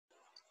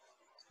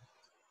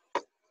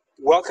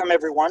Welcome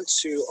everyone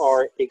to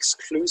our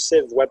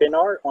exclusive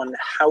webinar on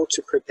how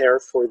to prepare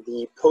for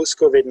the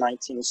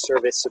post-COVID-19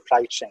 service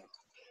supply chain.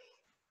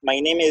 My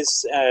name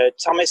is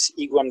Thomas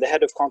Igu. I'm the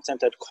head of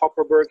content at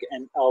Copperberg,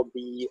 and I'll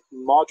be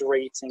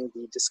moderating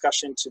the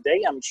discussion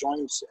today. I'm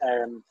joined,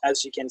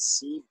 as you can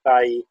see,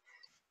 by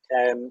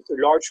a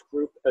large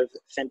group of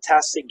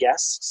fantastic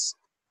guests,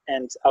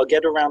 and I'll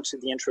get around to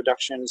the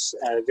introductions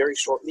very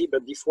shortly,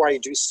 but before I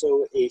do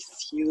so, a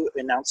few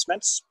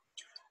announcements.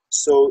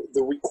 So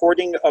the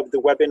recording of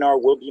the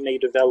webinar will be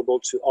made available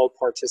to all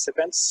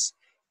participants.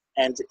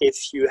 And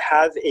if you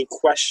have a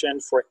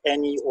question for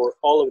any or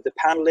all of the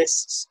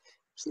panelists,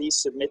 please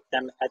submit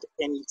them at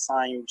any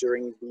time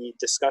during the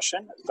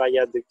discussion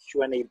via the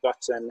Q&A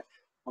button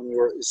on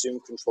your Zoom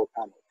control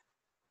panel.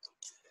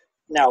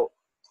 Now,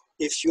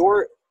 if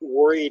you're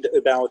worried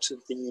about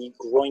the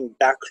growing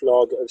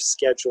backlog of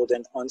scheduled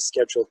and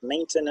unscheduled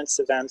maintenance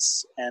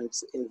events and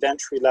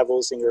inventory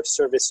levels in your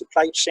service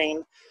supply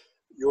chain,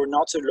 you're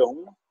not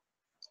alone.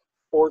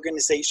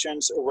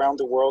 Organizations around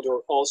the world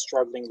are all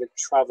struggling with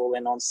travel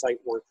and on-site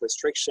work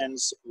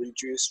restrictions,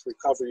 reduced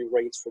recovery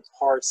rates for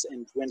parts,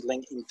 and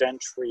dwindling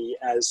inventory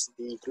as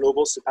the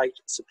global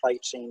supply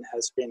chain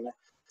has been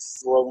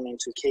thrown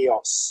into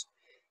chaos.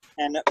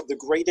 And the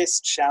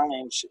greatest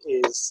challenge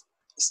is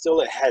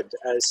still ahead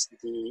as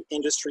the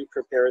industry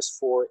prepares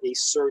for a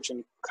surge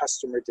in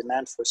customer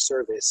demand for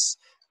service,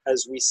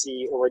 as we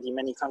see already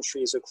many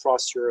countries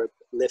across Europe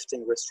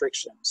lifting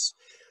restrictions,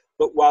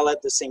 but while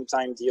at the same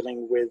time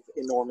dealing with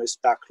enormous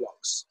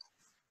backlogs.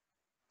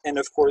 And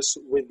of course,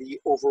 with the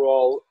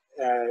overall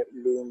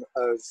loom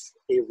of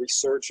a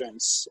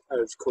resurgence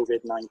of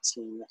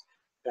COVID-19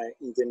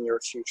 in the near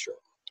future.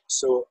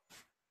 So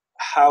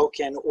how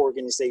can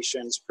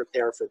organizations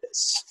prepare for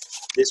this?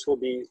 This will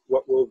be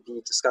what we'll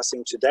be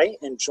discussing today.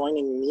 And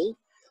joining me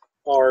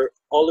are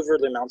Oliver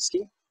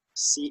Lemanski,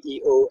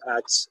 CEO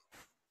at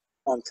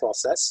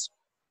OnProcess.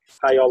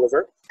 Hi,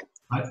 Oliver.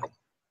 Hi.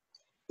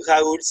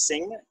 Rahul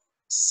Singh,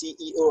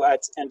 CEO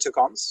at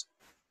Intercoms.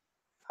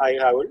 Hi,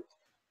 Rahul.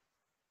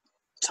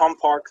 Tom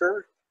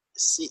Parker,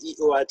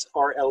 CEO at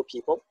RL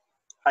People.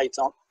 Hi,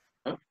 Tom.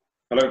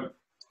 Hello.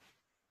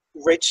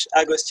 Rich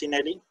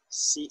Agostinelli,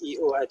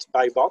 CEO at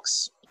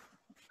Buybox.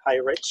 Hi,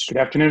 Rich. Good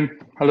afternoon.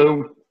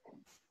 Hello.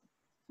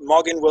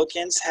 Morgan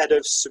Wilkins, Head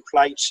of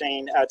Supply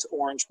Chain at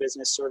Orange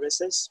Business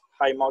Services.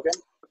 Hi, Morgan.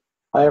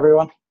 Hi,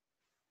 everyone.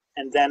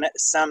 And then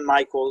Sam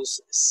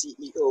Michaels,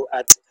 CEO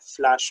at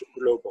Flash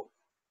Global.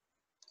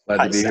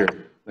 Glad to be here.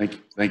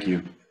 Thank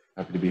you.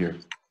 Happy to be here.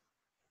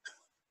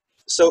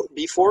 So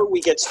before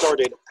we get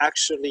started,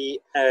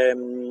 actually,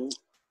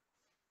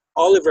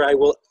 Oliver, I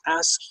will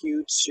ask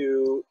you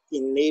to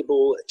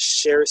enable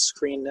share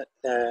screen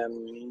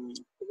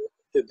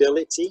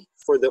ability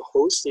for the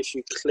host. If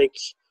you click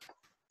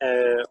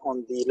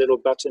on the little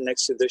button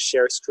next to the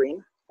share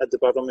screen at the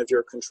bottom of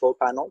your control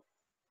panel.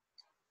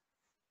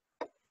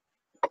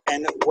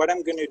 And what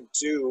I'm going to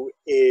do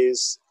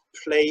is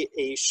play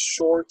a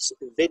short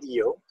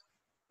video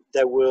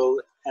that will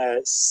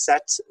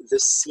set the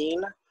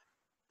scene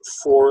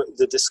for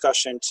the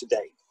discussion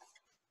today.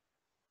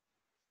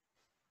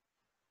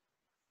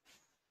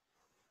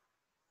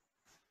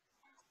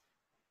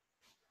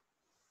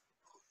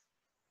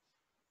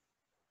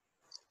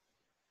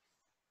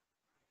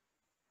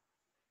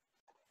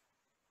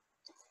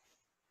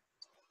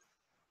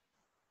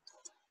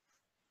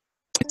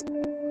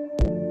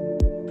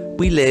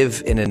 We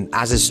live in an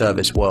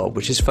as-a-service world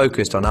which is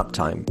focused on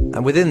uptime,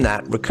 and within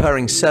that,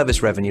 recurring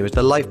service revenue is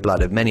the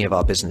lifeblood of many of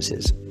our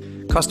businesses.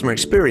 Customer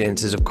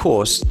experience is, of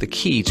course, the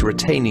key to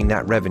retaining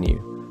that revenue,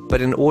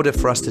 but in order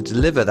for us to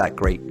deliver that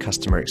great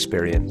customer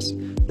experience,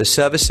 the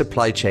service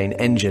supply chain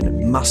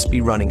engine must be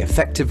running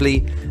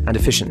effectively and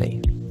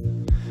efficiently.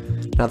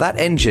 Now, that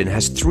engine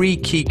has three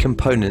key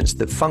components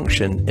that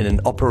function in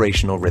an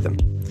operational rhythm: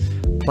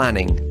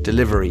 planning,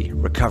 delivery,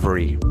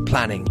 recovery,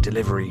 planning,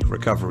 delivery,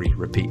 recovery,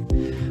 repeat.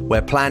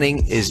 Where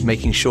planning is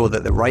making sure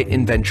that the right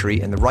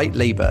inventory and the right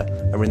labor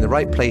are in the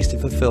right place to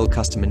fulfill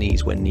customer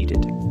needs when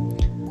needed.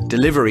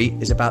 Delivery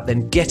is about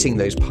then getting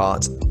those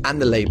parts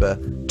and the labor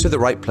to the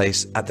right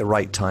place at the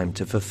right time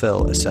to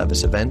fulfill a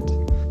service event.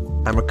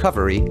 And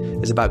recovery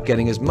is about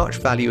getting as much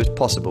value as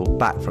possible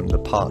back from the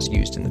parts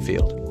used in the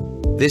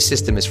field. This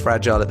system is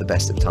fragile at the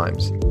best of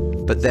times.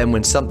 But then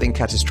when something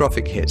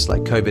catastrophic hits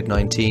like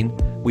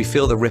COVID-19, we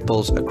feel the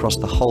ripples across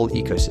the whole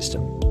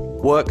ecosystem.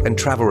 Work and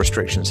travel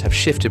restrictions have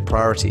shifted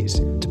priorities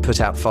to put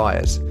out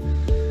fires.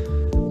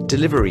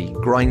 Delivery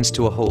grinds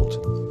to a halt,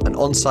 and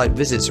on-site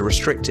visits are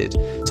restricted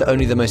to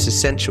only the most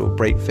essential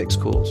break-fix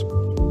calls.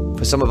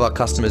 For some of our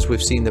customers,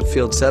 we've seen that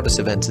field service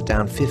events are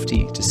down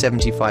 50 to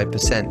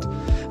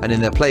 75%, and in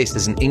their place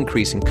there's an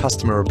increase in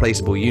customer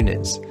replaceable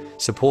units,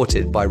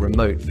 supported by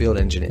remote field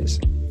engineers.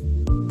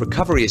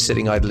 Recovery is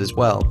sitting idle as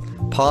well.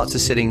 Parts are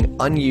sitting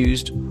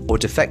unused or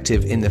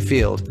defective in the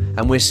field,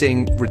 and we're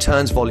seeing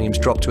returns volumes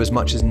drop to as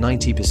much as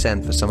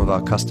 90% for some of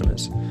our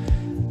customers.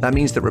 That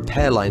means that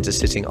repair lines are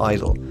sitting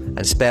idle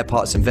and spare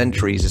parts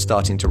inventories are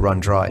starting to run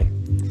dry.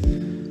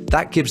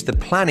 That gives the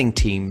planning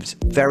teams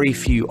very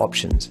few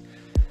options.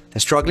 They're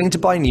struggling to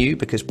buy new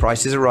because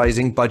prices are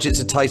rising, budgets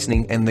are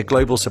tightening, and the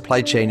global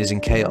supply chain is in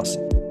chaos.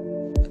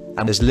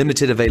 And there's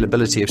limited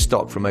availability of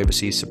stock from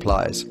overseas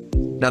suppliers.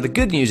 Now, the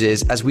good news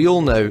is, as we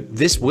all know,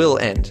 this will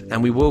end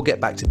and we will get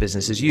back to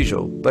business as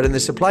usual. But in the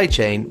supply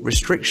chain,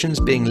 restrictions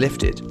being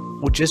lifted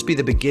will just be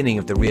the beginning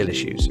of the real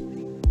issues.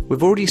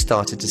 We've already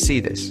started to see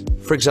this.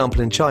 For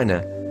example, in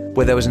China,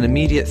 where there was an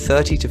immediate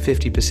 30 to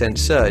 50%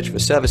 surge for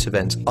service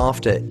events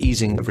after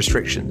easing of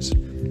restrictions.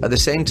 At the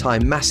same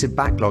time, massive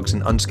backlogs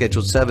and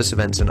unscheduled service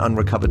events and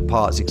unrecovered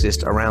parts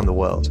exist around the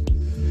world.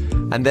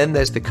 And then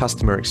there's the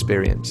customer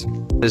experience.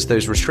 As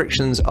those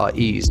restrictions are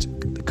eased,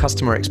 the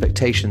customer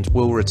expectations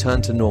will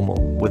return to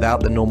normal without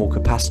the normal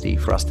capacity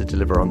for us to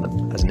deliver on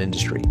them as an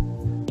industry.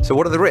 So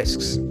what are the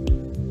risks?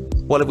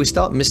 Well, if we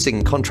start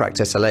missing contract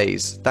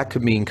SLAs, that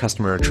could mean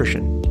customer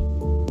attrition.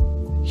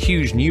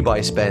 Huge new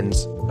buy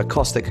spends, a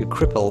cost that could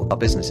cripple our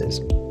businesses.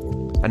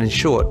 And in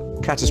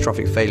short,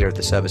 catastrophic failure of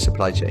the service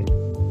supply chain.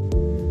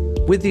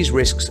 With these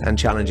risks and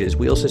challenges,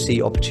 we also see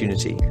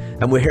opportunity,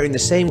 and we're hearing the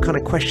same kind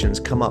of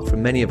questions come up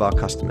from many of our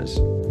customers.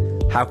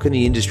 How can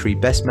the industry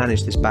best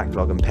manage this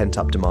backlog and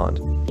pent-up demand?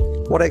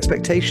 What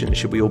expectations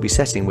should we all be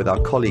setting with our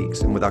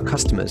colleagues and with our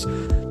customers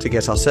to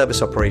get our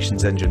service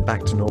operations engine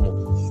back to normal?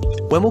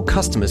 When will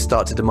customers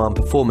start to demand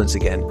performance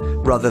again,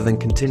 rather than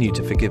continue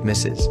to forgive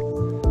misses?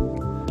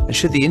 And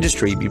should the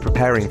industry be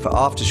preparing for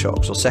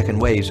aftershocks or second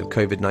waves of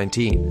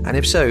COVID-19? And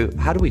if so,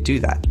 how do we do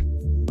that?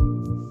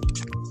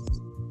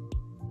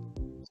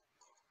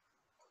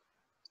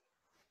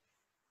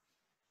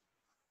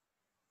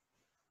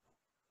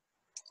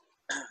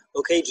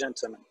 Okay,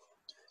 gentlemen.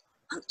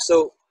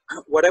 So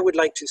what I would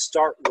like to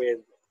start with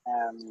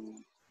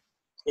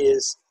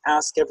is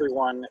ask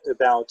everyone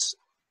about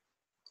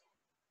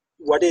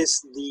what is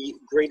the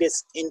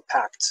greatest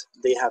impact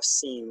they have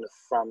seen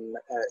from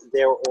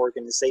their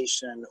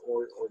organization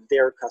or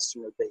their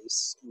customer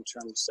base in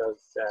terms of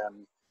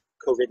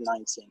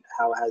COVID-19?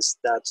 How has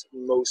that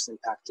most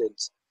impacted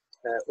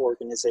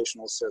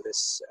organizational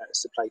service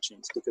supply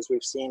chains? Because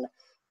we've seen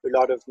a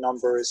lot of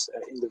numbers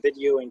in the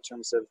video in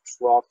terms of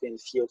drop in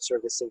field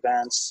service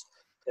events,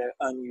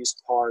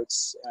 unused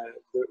parts,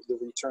 the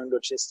return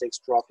logistics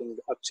dropping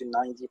up to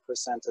 90%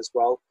 as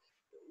well.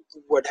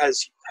 What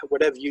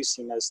have you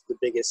seen as the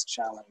biggest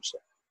challenge?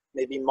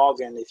 Maybe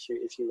Morgan, if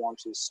you want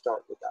to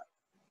start with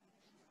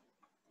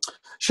that.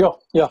 Sure.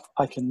 Yeah,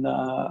 I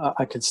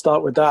can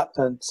start with that.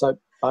 And so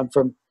I'm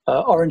from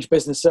Orange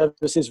Business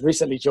Services.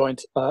 Recently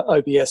joined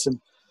OBS, and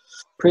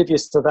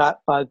previous to that,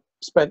 I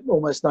spent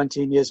almost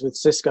 19 years with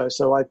Cisco.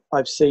 So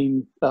I've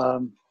seen a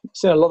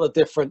lot of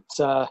different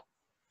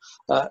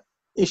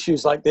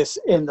issues like this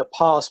in the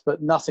past,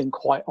 but nothing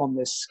quite on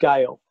this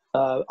scale.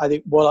 I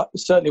think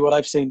certainly what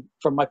I've seen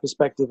from my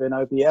perspective in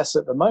OBS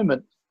at the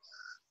moment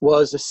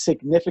was a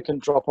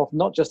significant drop-off,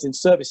 not just in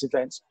service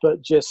events,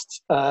 but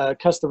just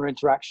customer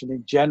interaction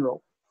in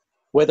general,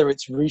 whether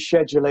it's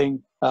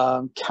rescheduling,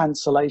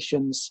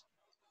 cancellations,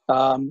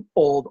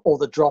 or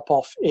the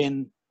drop-off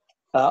in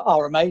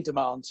RMA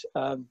demand,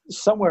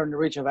 somewhere in the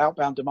region of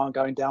outbound demand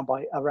going down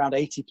by around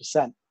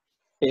 80%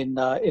 in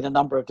a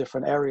number of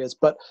different areas.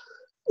 But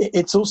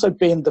it's also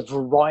been the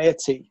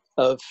variety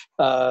of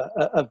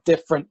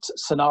different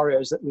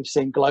scenarios that we've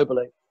seen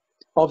globally,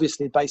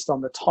 obviously based on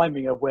the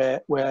timing of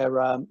where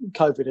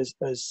COVID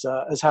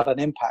has had an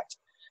impact.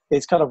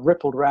 It's kind of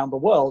rippled around the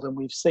world, and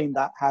we've seen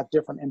that have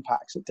different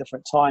impacts at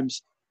different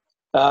times.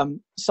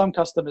 Some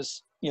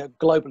customers,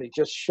 globally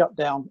just shut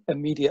down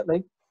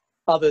immediately.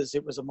 Others,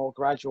 it was a more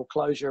gradual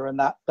closure, and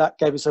that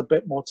gave us a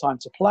bit more time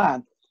to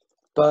plan.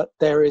 But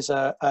there is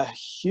a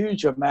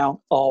huge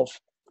amount of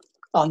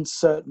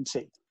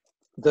uncertainty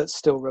that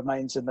still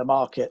remains in the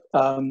market.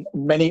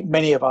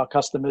 Many of our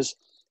customers,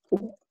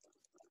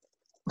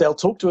 they'll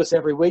talk to us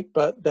every week,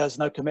 but there's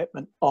no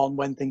commitment on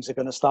when things are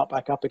going to start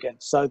back up again.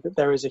 So that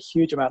there is a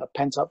huge amount of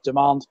pent-up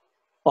demand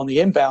on the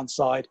inbound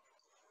side.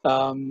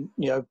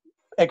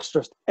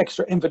 Extra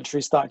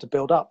inventory starting to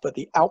build up, but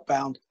the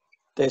outbound,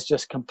 there's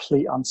just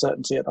complete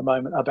uncertainty at the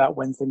moment about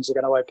when things are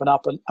going to open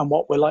up and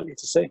what we're likely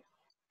to see.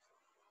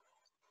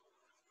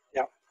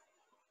 Yeah.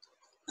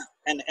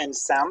 And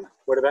Sam,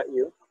 what about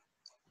you?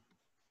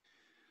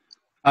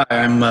 Hi,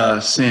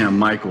 I'm Sam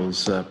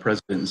Michaels,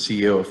 President and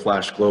CEO of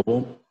Flash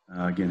Global.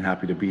 Again,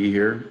 happy to be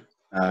here.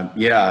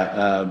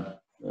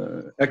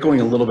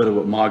 Echoing a little bit of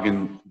what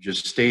Morgan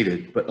just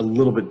stated, but a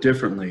little bit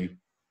differently,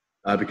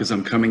 because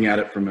I'm coming at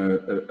it from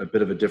a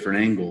bit of a different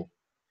angle.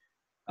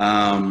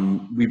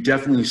 We've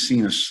definitely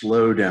seen a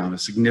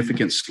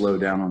significant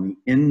slowdown on the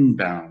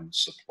inbound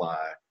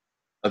supply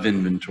of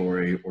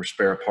inventory or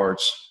spare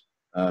parts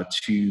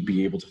to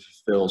be able to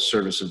fulfill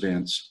service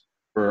events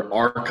for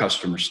our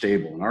customer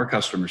stable. And our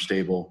customer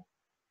stable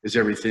is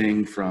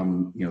everything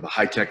from the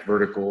high-tech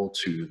vertical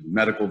to the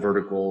medical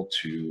vertical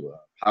to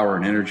power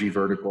and energy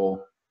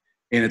vertical.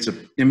 And it's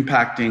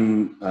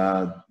impacting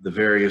the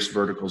various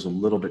verticals a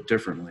little bit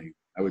differently.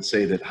 I would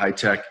say that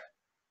high-tech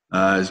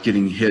is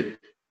getting hit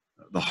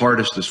the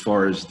hardest as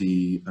far as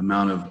the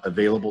amount of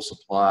available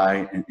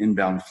supply and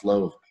inbound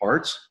flow of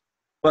parts.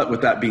 But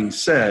with that being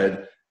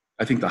said,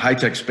 I think the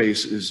high-tech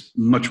space is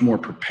much more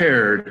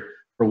prepared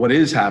for what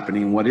is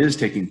happening and what is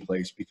taking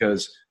place,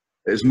 because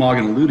as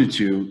Morgan alluded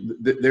to,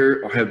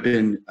 there have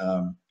been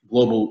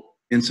global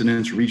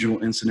incidents,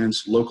 regional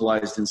incidents,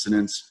 localized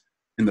incidents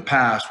in the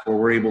past where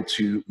we're able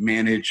to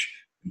manage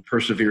and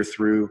persevere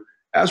through,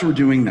 as we're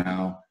doing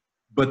now.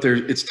 But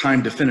it's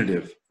time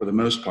definitive for the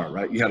most part,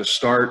 right? You had to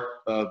start,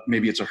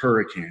 maybe it's a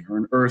hurricane or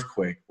an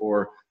earthquake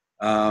or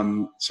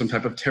some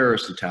type of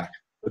terrorist attack,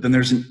 but then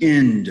there's an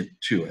end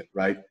to it,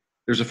 right?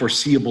 There's a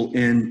foreseeable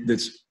end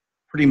that's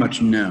pretty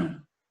much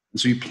known. And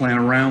so you plan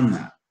around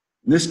that.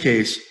 In this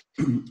case,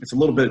 it's a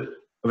little bit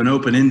of an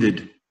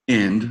open-ended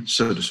end,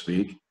 so to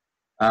speak.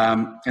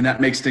 And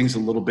that makes things a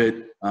little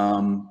bit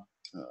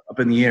up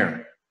in the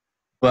air.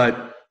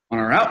 But on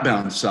our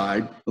outbound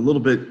side, a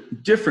little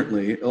bit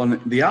differently.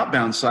 On the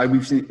outbound side,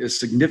 we've seen a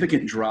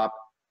significant drop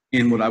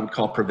in what I would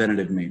call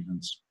preventative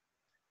maintenance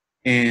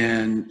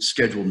and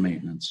scheduled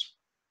maintenance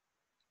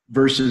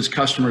versus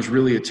customers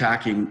really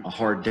attacking a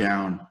hard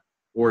down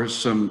or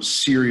some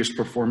serious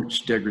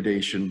performance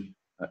degradation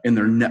in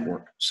their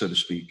network, so to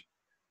speak.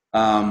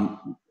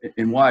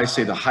 And why I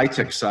say the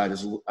high-tech side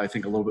is, I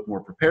think, a little bit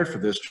more prepared for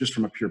this, just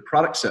from a pure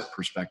product set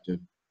perspective,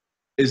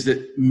 is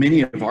that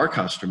many of our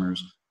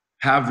customers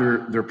have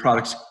their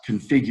products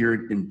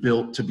configured and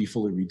built to be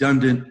fully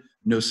redundant,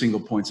 no single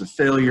points of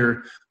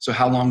failure. So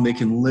how long they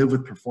can live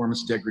with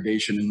performance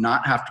degradation and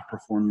not have to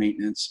perform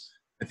maintenance,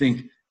 I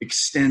think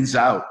extends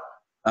out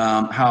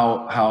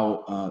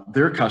how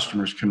their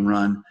customers can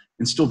run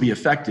and still be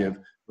effective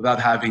without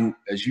having,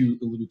 as you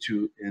alluded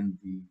to in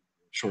the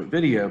short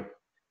video,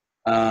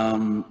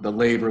 the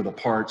labor, the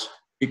parts,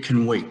 it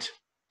can wait,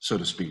 so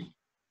to speak.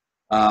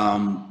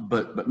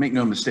 But make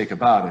no mistake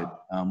about it,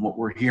 what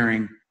we're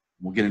hearing,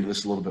 we'll get into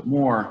this a little bit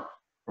more,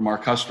 from our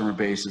customer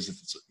base is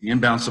that the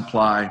inbound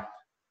supply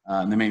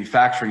and the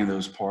manufacturing of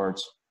those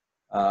parts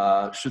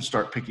should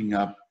start picking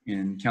up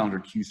in calendar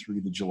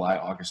Q3, the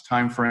July-August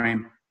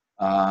timeframe,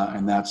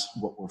 and that's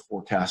what we're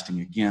forecasting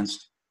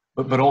against.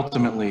 But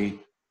ultimately,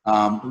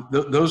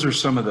 those are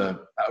some of the,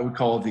 I would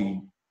call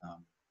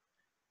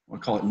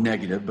it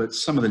negative, but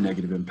some of the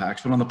negative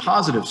impacts. But on the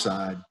positive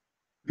side,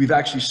 we've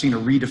actually seen a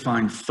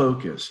redefined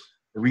focus,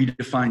 a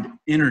redefined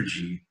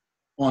energy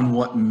on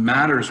what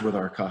matters with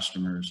our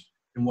customers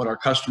and what our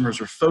customers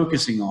are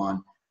focusing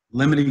on,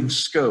 limiting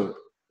scope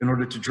in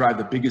order to drive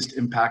the biggest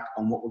impact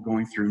on what we're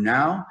going through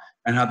now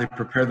and how they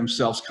prepare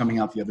themselves coming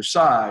out the other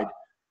side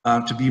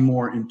to be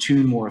more in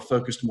tune, more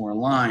focused, more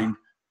aligned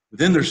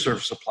within their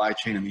service supply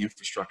chain and the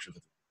infrastructure.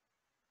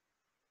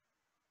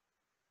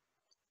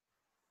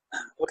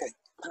 Okay,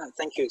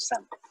 thank you,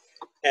 Sam.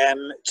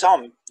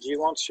 Tom, do you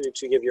want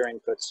to give your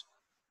inputs?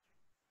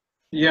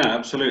 Yeah,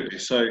 absolutely.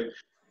 So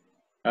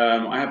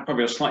I have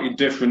probably a slightly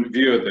different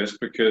view of this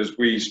because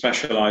we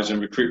specialize in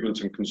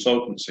recruitment and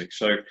consultancy.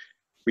 So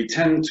we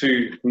tend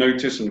to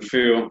notice and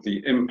feel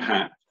the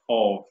impact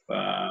of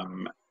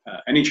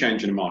any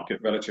change in the market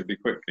relatively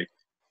quickly.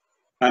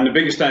 And the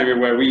biggest area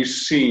where we've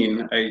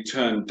seen a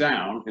turn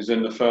down is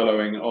in the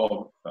furloughing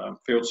of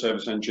field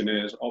service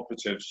engineers,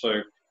 operatives.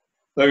 So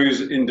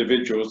those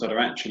individuals that are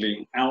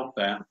actually out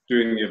there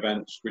doing the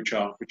events which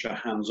are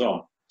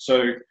hands-on.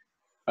 So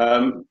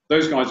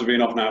those guys have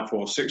been off now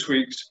for 6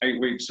 weeks,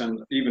 8 weeks, and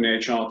even the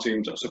HR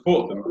teams that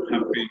support them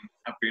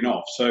have been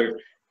off. So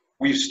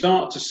we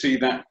start to see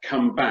that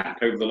come back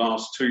over the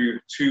last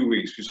two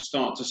weeks. We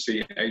start to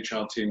see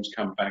HR teams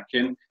come back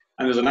in,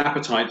 and there's an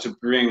appetite to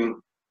bring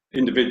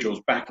individuals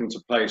back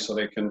into place so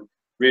they can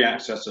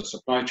re-access the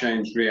supply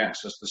chains,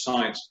 re-access the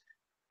sites.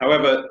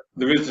 However,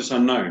 there is this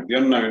unknown. The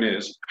unknown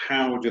is,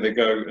 how do they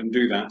go and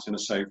do that in a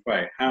safe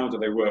way? How do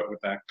they work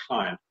with their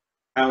client?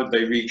 How do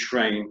they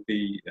retrain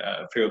the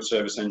field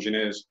service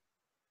engineers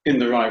in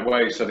the right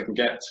way so they can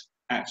get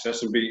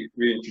access and be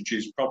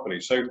reintroduced properly?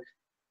 So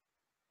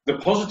the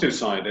positive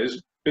side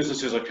is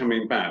businesses are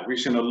coming back. We've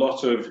seen a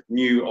lot of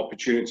new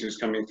opportunities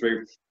coming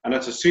through, and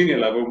at a senior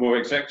level, more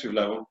executive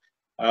level,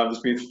 there's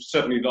been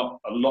certainly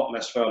a lot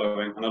less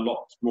furloughing and a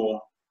lot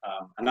more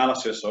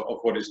analysis of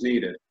what is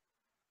needed.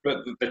 But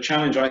the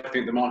challenge I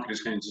think the market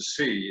is going to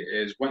see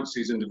is once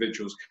these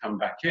individuals come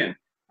back in,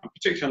 and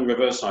particularly on the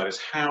reverse side, is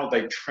how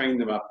they train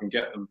them up and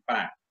get them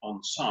back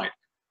on site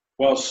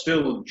while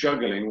still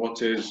juggling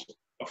what is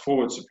a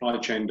forward supply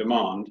chain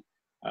demand,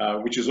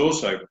 which is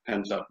also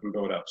pent up and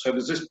built up. So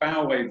there's this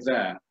bow wave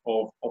there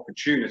of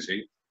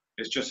opportunity.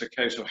 It's just a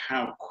case of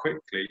how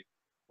quickly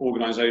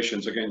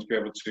organizations are going to be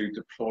able to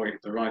deploy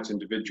the right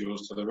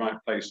individuals to the right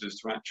places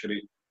to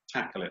actually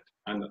tackle it.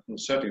 And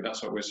certainly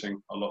that's what we're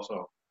seeing a lot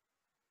of.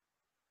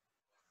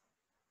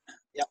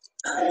 Yeah,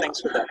 thanks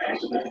for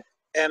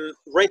that.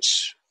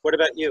 Rich, what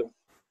about you?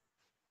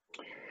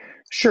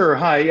 Sure.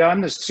 Hi,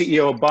 I'm the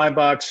CEO of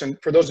BuyBox. And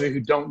for those of you who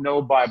don't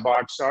know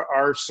BuyBox,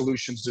 our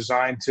solution's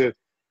designed to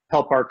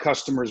help our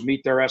customers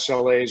meet their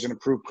SLAs and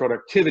improve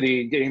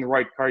productivity, getting the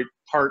right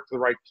part to the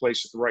right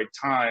place at the right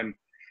time.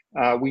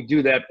 We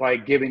do that by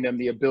giving them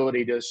the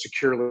ability to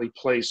securely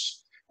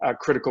place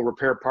critical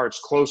repair parts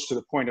close to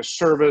the point of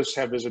service,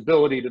 have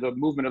visibility to the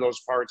movement of those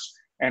parts,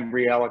 and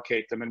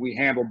reallocate them. And we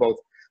handle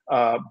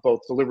both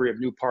delivery of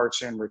new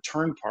parts and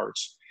return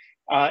parts.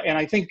 And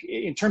I think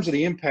in terms of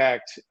the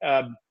impact,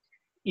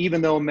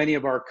 even though many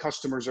of our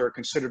customers are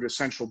considered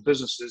essential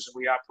businesses, and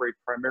we operate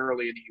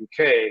primarily in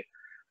the UK,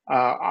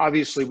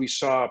 obviously we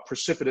saw a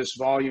precipitous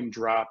volume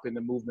drop in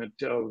the movement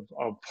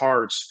of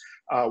parts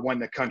when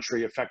the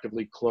country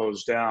effectively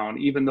closed down.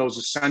 Even those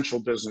essential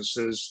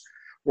businesses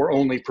were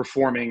only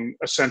performing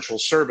essential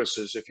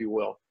services, if you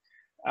will.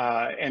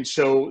 And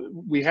so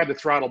we had to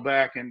throttle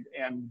back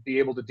and be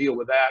able to deal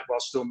with that while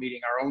still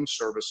meeting our own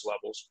service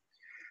levels.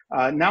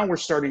 Now we're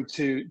starting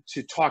to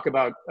talk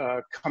about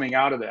coming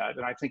out of that.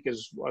 And I think,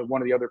 as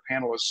one of the other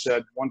panelists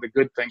said, one of the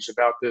good things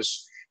about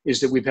this is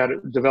that we've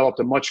developed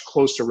a much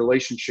closer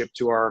relationship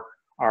to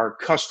our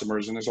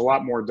customers, and there's a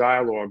lot more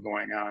dialogue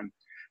going on.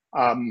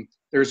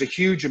 There's a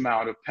huge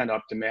amount of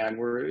pent-up demand.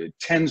 We're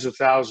tens of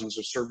thousands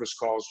of service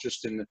calls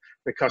just in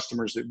the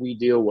customers that we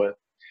deal with.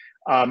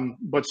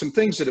 But some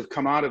things that have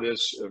come out of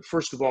this,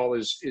 first of all,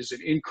 is an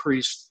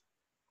increased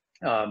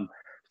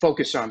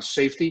focus on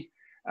safety.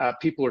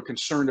 People are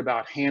concerned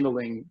about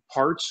handling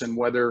parts and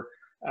whether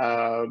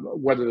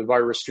the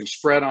virus can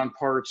spread on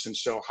parts, and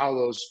so how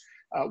those,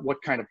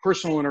 what kind of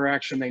personal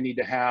interaction they need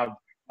to have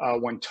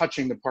when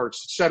touching the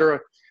parts, et cetera.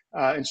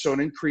 And so an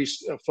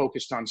increased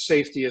focus on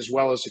safety, as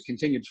well as a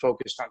continued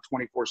focus on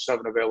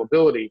 24/7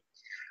 availability.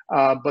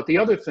 But the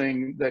other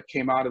thing that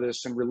came out of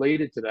this and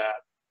related to that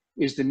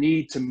is the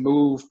need to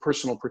move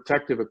personal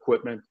protective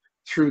equipment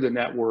through the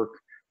network,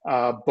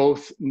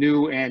 both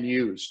new and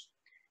used.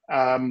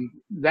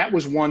 That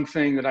was one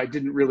thing that I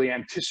didn't really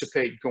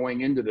anticipate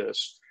going into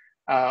this.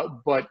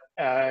 But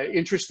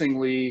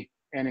interestingly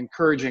and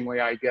encouragingly,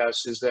 I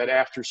guess, is that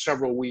after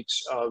several weeks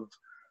of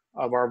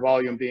our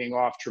volume being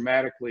off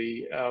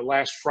dramatically,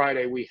 last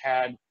Friday we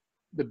had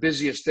the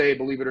busiest day,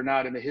 believe it or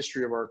not, in the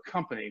history of our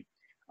company.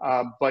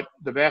 But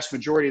the vast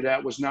majority of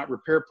that was not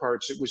repair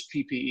parts, it was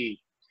PPE.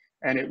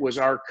 And it was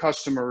our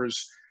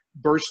customers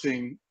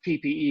bursting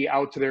PPE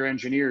out to their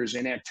engineers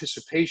in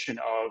anticipation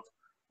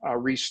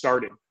of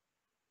restarting.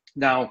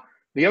 Now,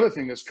 the other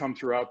thing that's come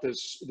throughout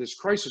this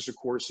crisis, of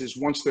course, is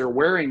once they're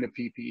wearing the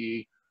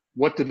PPE,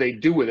 what do they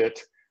do with it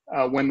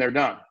when they're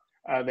done?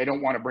 They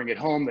don't want to bring it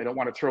home. They don't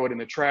want to throw it in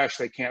the trash.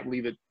 They can't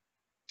leave it.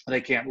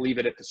 They can't leave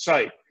it at the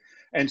site.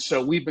 And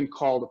so we've been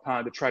called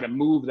upon to try to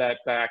move that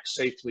back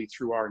safely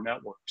through our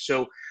network.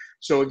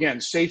 So again,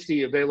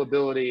 safety,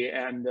 availability,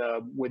 and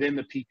within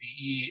the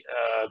PPE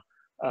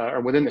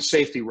or within the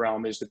safety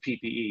realm is the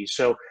PPE.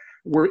 So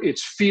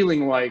it's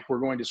feeling like we're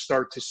going to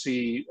start to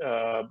see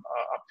a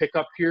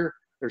pickup here.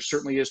 There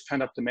certainly is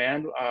pent-up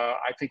demand.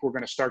 I think we're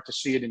going to start to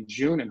see it in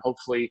June and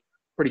hopefully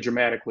pretty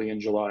dramatically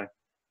in July.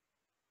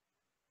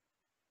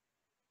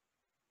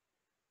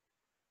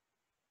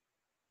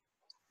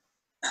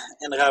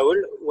 And Raul,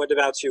 what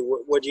about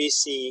you? What do you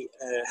see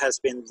has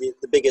been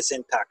the biggest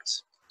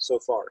impact so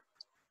far?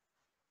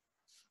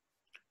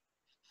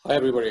 Hi,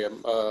 everybody.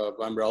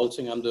 I'm Raul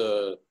Singh. I'm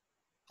the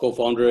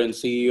co-founder and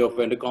CEO of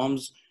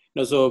Endocoms.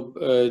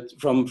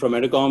 From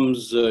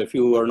Endocoms, if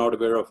you are not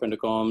aware of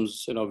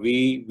Endocoms,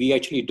 we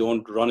actually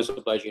don't run a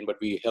supply chain, but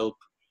we help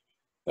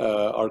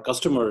our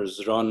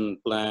customers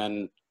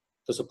plan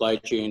the supply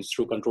chains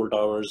through control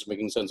towers,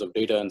 making sense of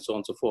data, and so on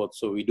and so forth.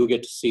 So we do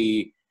get to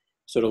see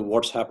sort of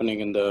what's happening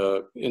in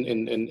the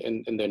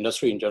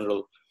industry in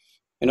general.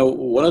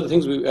 One of the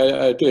things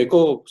to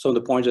echo some of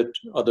the points that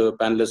other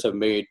panelists have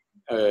made,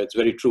 it's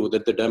very true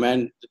that the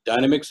demand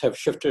dynamics have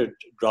shifted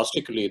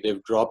drastically.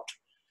 They've dropped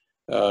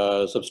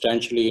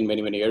substantially in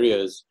many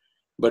areas.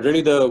 But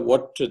really,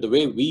 the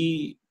way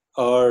we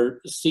are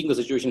seeing the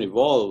situation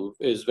evolve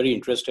is very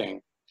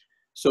interesting.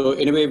 So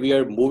anyway, we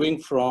are moving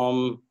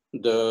from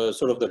the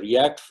sort of the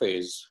react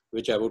phase,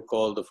 which I would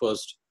call the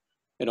first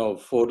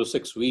 4 to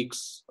 6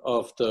 weeks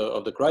of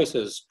the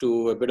crisis,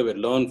 to a bit of a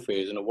learn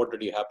phase. What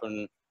really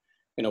happened?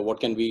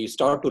 What can we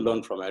start to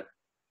learn from it?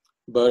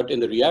 But in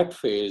the react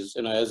phase,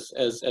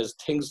 as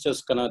things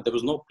just there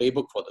was no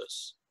playbook for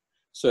this.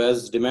 So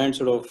as demand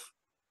sort of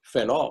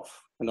fell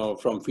off,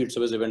 from field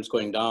service events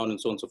going down and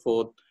so on and so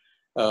forth.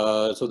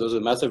 So there was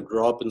a massive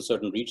drop in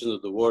certain regions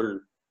of the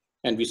world,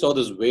 and we saw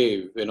this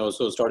wave.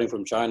 So starting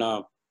from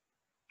China,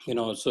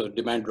 so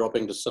demand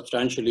dropping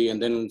substantially, and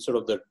then sort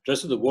of the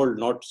rest of the world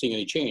not seeing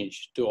any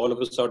change, to all of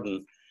a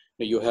sudden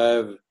you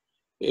have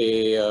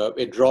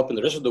a drop in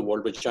the rest of the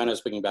world, but China is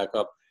picking back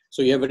up.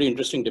 So you have very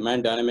interesting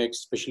demand dynamics,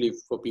 especially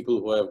for people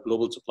who have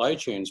global supply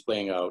chains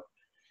playing out.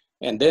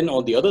 And then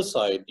on the other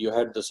side, you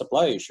had the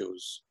supply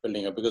issues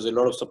building up, because a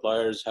lot of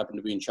suppliers happen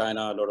to be in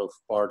China. A lot of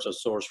parts are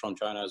sourced from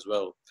China as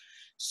well.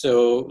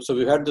 So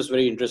we've had this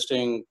very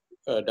interesting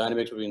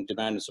dynamics between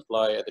demand and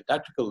supply at the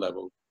tactical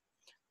level.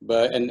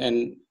 But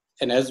and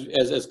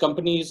as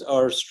companies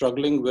are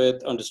struggling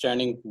with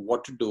understanding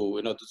what to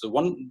do,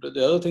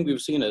 the other thing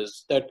we've seen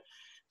is that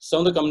some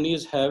of the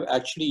companies have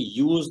actually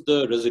used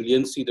the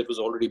resiliency that was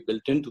already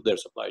built into their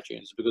supply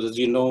chains, because as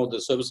you know, the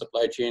service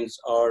supply chains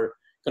are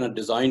kind of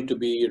designed to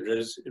be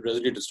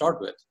resilient to start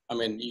with. I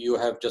mean, you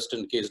have just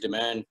in case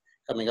demand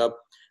coming up,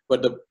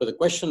 but the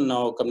question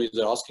now companies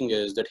are asking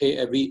is that, hey,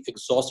 have we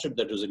exhausted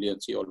that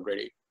resiliency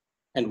already?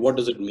 And what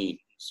does it mean?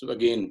 So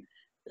again,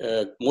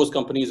 most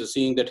companies are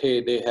seeing that,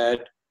 hey, they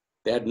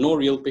had no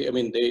real pay. I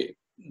mean,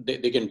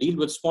 they can deal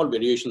with small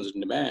variations in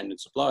demand and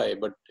supply,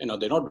 but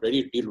they're not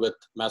ready to deal with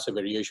massive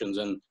variations,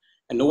 and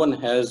no one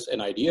has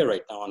an idea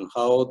right now on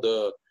how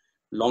the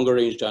longer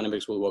range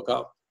dynamics will work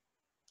out.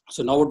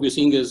 So now what we're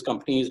seeing is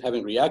companies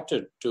having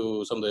reacted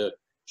to some of the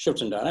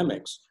shifts in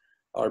dynamics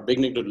are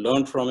beginning to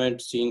learn from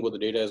it, seeing what the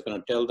data is going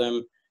to tell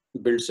them,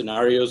 build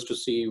scenarios to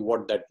see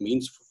what that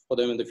means for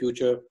them in the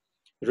future.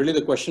 Really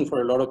the question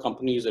for a lot of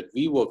companies that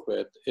we work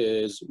with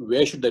is,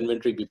 where should the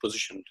inventory be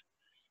positioned?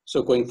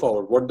 So going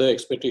forward, what the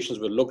expectations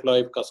will look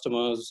like,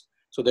 customers.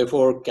 So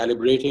therefore,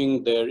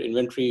 calibrating their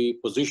inventory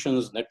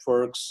positions,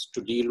 networks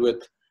to deal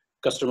with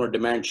customer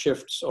demand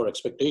shifts or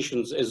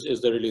expectations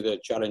is really the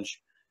challenge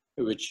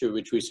which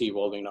we see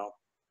evolving now.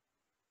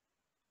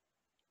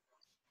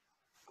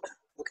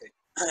 Okay,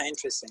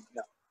 interesting.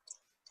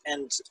 Yeah.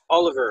 And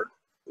Oliver,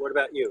 what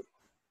about you?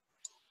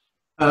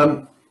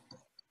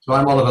 So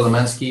I'm Oliver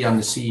Lemansky. I'm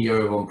the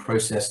CEO of On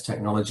Process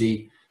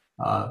Technology.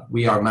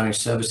 We are a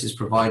managed services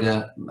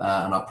provider, and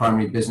our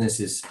primary business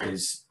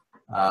is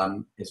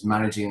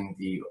managing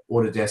the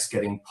order desk,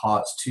 getting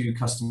parts to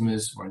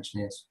customers or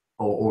engineers,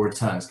 or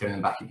returns, getting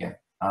them back again.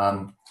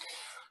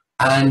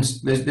 And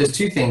there's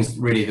two things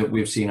really that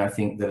we've seen, I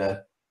think,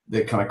 that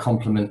kind of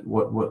complement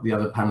what the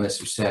other panelists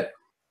have said.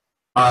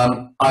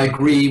 I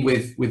agree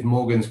with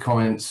Morgan's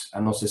comments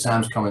and also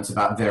Sam's comments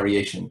about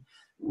variation.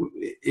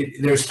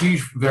 There's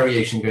huge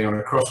variation going on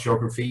across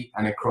geography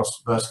and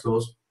across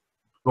verticals.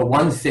 But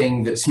one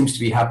thing that seems to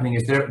be happening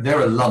is there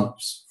are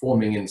lumps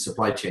forming in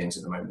supply chains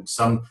at the moment.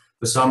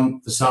 For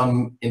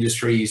some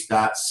industries,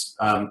 that's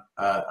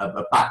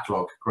a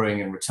backlog growing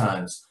in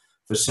returns.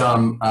 For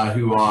some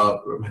who have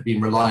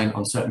been reliant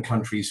on certain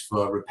countries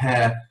for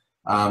repair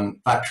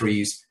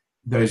factories,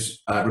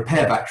 those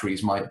repair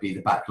factories might be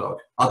the backlog.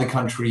 Other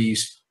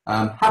countries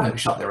haven't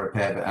shut their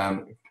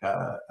repair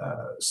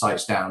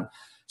sites down.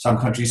 Some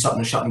countries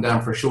shut them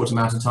down for a short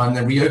amount of time,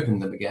 then reopen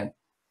them again.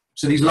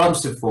 So these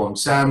lumps have formed.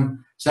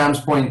 Sam's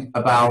point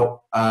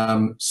about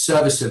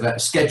service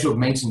events, scheduled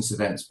maintenance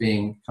events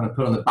being kind of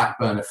put on the back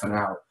burner for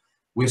now.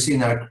 We've seen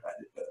that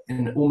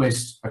in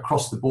almost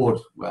across the board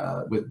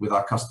with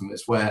our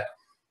customers, where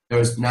there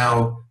is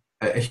now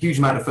a huge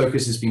amount of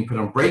focus has been put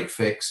on break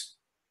fix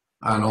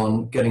and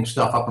on getting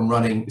stuff up and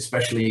running,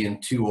 especially in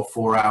 2 or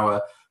 4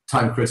 hour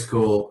time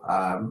critical,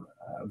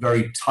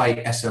 very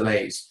tight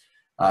SLAs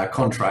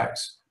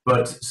contracts.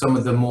 But some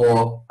of the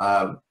more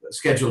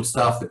scheduled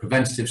stuff, the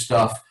preventative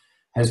stuff,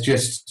 has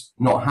just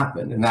not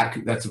happened, and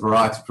that's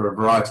for a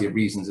variety of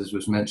reasons, as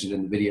was mentioned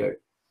in the video.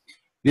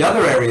 The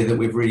other area that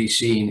we've really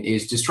seen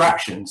is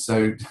distraction.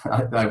 So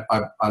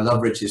I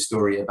love Rich's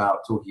story about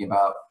talking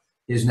about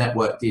his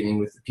network dealing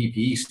with the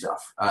PPE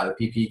stuff, the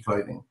PPE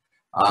clothing.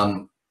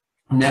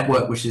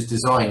 Network which is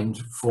designed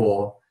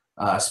for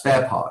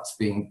spare parts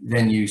being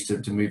then used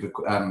to move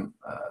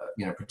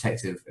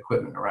protective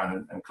equipment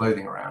around and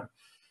clothing around.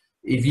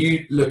 If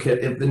you look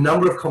at the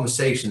number of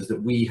conversations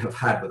that we have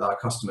had with our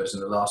customers in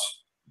the last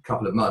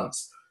couple of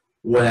months,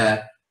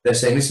 where they're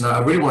saying, listen, I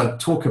really want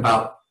to talk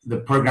about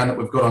the program that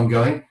we've got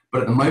ongoing,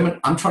 but at the moment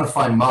I'm trying to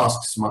find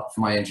masks for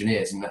my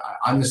engineers, and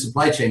I'm the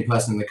supply chain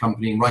person in the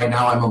company, and right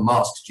now I'm on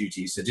mask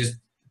duty, so just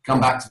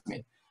come back to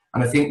me.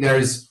 And I think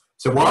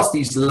so whilst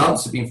these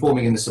lumps have been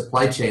forming in the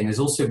supply chain, there's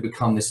also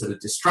become this sort of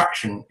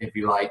distraction, if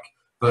you like,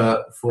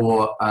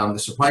 for the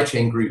supply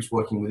chain groups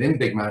working within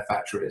big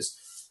manufacturers.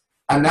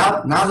 And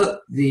now that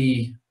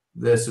the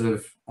sort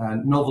of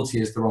novelty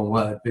is the wrong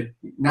word, but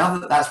now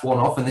that that's worn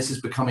off and this is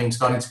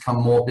starting to become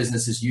more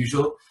business as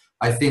usual,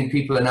 I think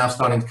people are now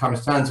starting to come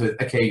to terms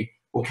with, okay,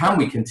 well, can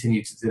we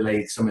continue to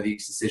delay some of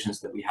these decisions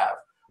that we have?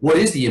 What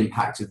is the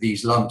impact of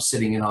these lumps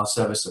sitting in our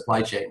service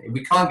supply chain? If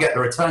we can't get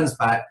the returns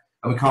back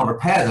and we can't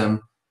repair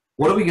them,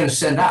 what are we going to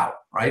send out,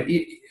 right?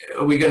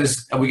 Are we going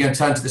to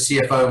turn to the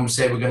CFO and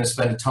say we're going to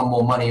spend a ton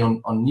more money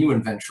on new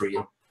inventory?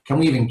 And can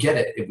we even get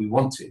it if we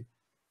want to?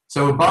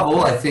 So above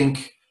all, I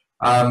think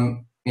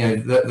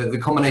the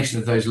combination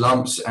of those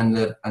lumps and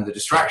the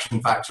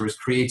distraction factor has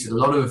created a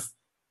lot of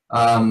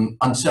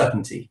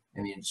uncertainty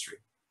in the industry.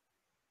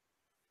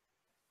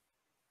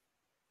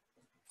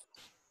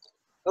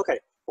 Okay.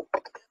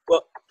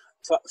 Well,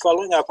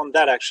 following up on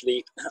that,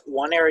 actually,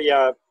 one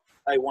area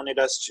I wanted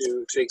us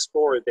to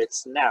explore a bit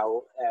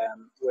now,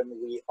 when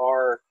we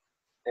are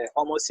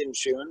almost in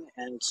June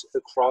and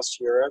across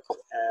Europe,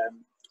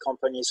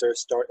 companies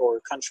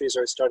or countries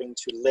are starting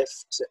to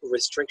lift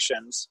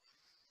restrictions.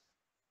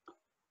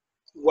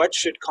 What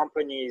should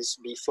companies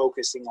be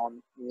focusing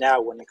on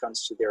now when it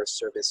comes to their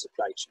service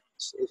supply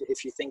chains?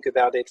 If you think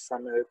about it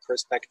from a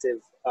perspective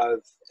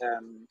of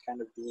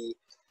kind of the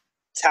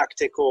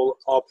tactical,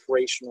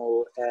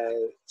 operational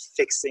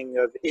fixing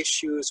of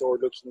issues, or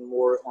looking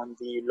more on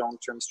the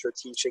long-term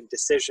strategic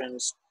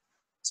decisions,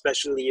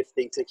 especially if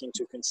they take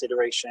into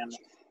consideration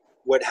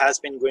what has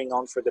been going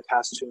on for the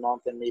past 2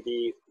 months and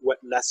maybe what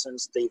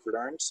lessons they've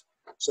learned.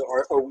 So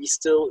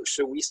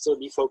should we still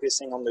be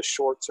focusing on the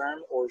short term,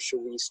 or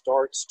should we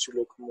start to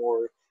look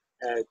more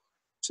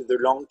to the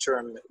long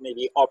term,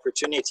 maybe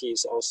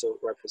opportunities also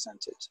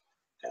represented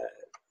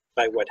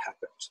by what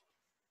happened?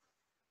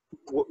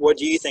 What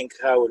do you think,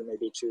 Howard,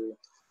 maybe to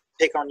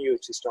pick on you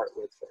to start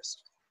with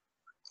first?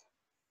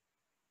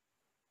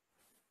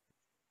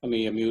 Let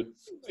me unmute.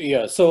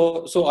 Yeah,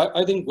 so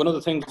I think one of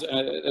the things,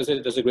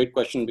 that's a great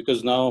question,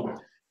 because now,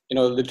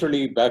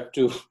 literally back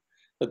to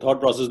the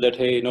thought process that,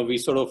 hey, we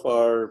sort of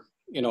are,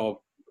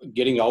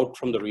 getting out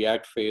from the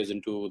react phase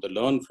into the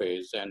learn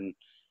phase. And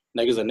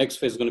I guess the next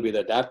phase is going to be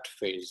the adapt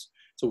phase.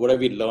 So what have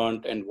we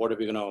learned and what are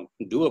we going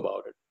to do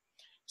about it?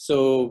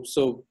 So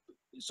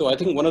I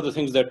think one of the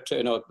things that,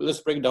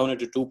 let's break down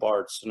into two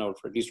parts,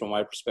 at least from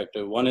my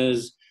perspective. One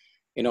is,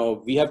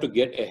 we have to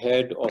get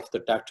ahead of the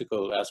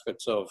tactical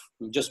aspects of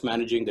just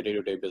managing the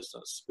day-to-day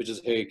business, which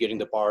is, hey, getting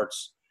the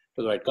parts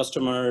to the right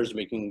customers,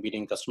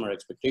 meeting customer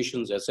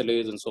expectations,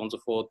 SLAs, and so on and so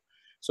forth.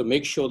 So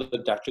make sure that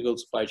the tactical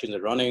supply chains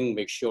are running,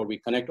 make sure we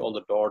connect all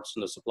the dots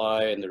in the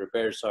supply and the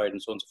repair side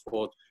and so on and so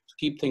forth to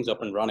keep things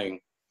up and running.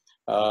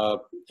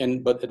 But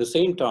at the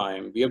same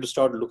time, we have to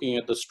start looking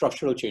at the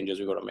structural changes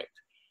we've got to make.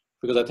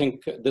 Because I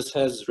think this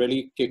has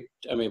really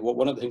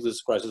one of the things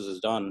this crisis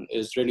has done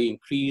is really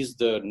increase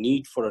the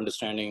need for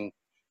understanding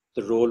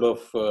the role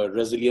of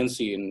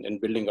resiliency in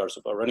building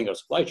running our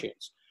supply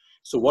chains.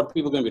 So what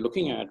people are going to be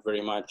looking at very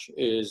much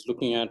is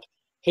looking at,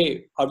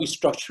 hey, are we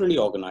structurally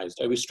organized?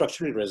 Are we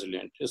structurally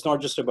resilient? It's not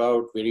just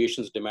about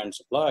variations, demand,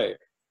 supply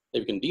that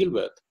we can deal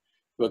with,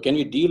 but can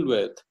we deal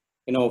with,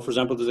 for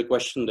example, there's a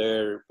question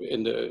there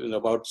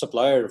about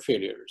supplier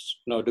failures.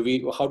 How do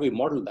we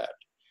model that?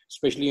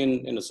 Especially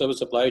in the service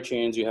supply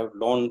chains, you have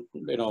long,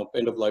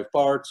 end of life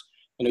parts.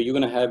 You're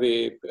going to have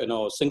a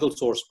single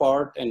source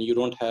part, and you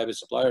don't have a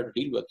supplier to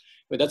deal with.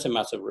 That's a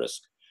massive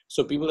risk.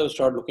 So people have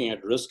started looking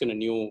at risk in a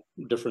new,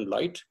 different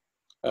light.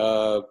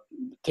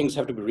 Things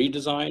have to be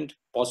redesigned.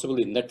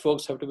 Possibly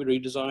networks have to be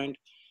redesigned,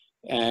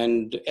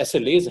 and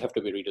SLAs have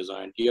to be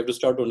redesigned. You have to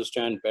start to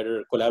understand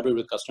better, collaborate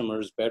with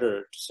customers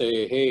better, to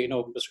say, hey,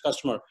 Mr.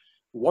 Customer,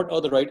 what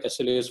are the right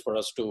SLAs for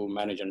us to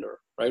manage under,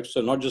 right?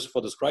 So not just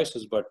for this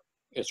crisis, but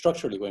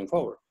structurally going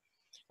forward.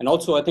 And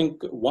also, I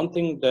think one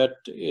thing that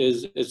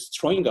is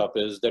throwing up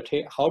is that,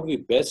 hey, how do we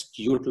best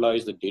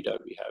utilize the data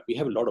we have? We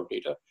have a lot of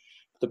data.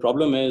 The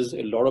problem is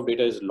a lot of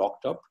data is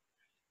locked up,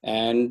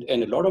 and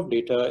a lot of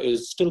data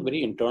is still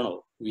very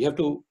internal. We have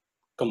to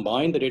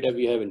combine the data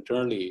we have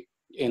internally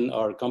in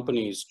our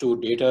companies to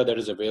data that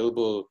is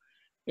available,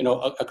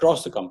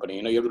 across the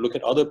company. You have to look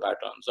at other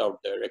patterns out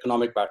there,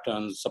 economic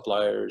patterns,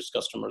 suppliers,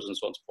 customers, and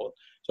so on and so forth.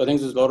 So I think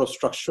there's a lot of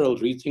structural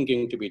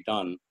rethinking to be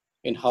done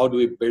in how do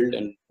we build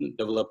and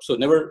develop. So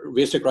never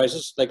waste a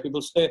crisis, like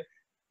people say.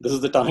 This is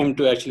the time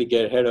to actually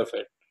get ahead of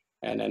it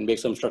and make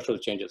some structural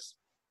changes.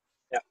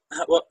 Yeah.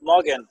 Well,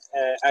 Morgan,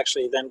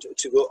 actually, then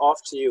to go off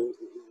to you,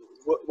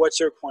 what's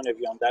your point of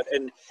view on that?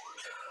 And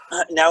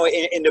now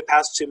in the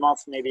past 2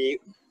 months, maybe,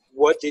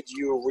 what did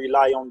you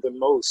rely on the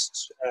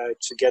most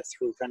to get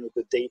through kind of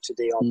the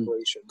day-to-day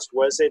operations?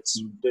 Was it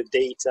the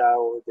data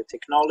or the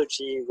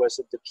technology? Was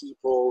it the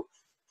people,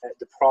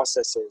 the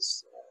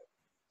processes?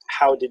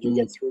 How did you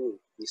get through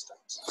these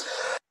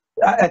times?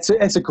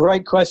 It's a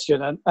great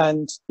question,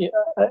 and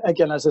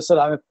again, as I said,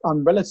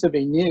 I'm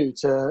relatively new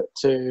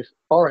to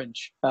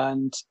Orange,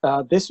 and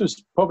this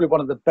was probably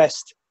one of the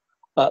best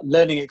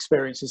learning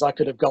experiences I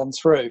could have gone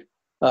through.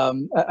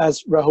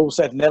 As Rahul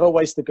said, never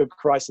waste a good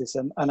crisis,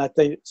 and I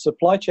think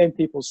supply chain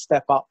people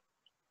step up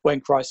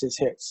when crisis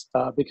hits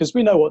because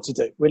we know what to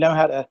do. We know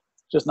how to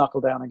just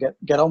knuckle down and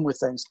get on with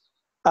things.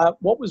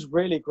 What was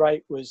really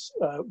great was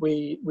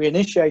we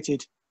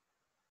initiated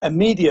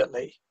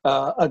immediately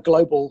a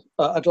global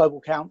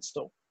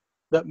council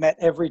that met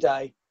every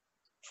day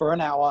for an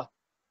hour,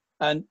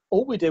 and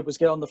all we did was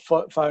get on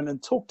the phone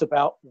and talked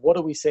about what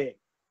are we seeing,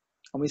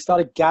 and we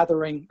started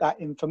gathering that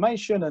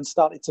information and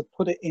started to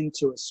put it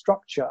into a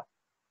structure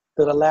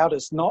that allowed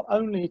us not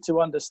only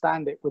to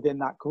understand it within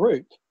that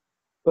group,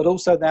 but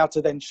also now to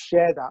then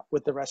share that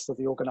with the rest of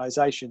the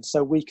organization,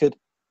 so we could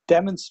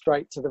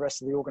demonstrate to the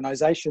rest of the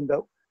organization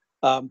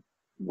that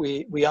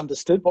we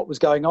understood what was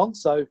going on.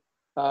 So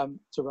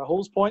to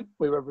Rahul's point,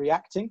 we were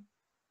reacting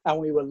and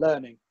we were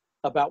learning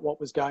about what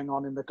was going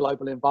on in the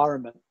global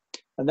environment.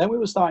 And then we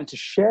were starting to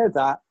share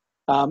that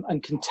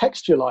and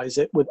contextualize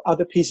it with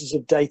other pieces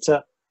of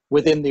data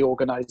within the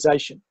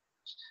organization.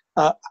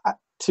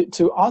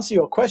 To answer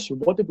your question,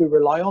 what did we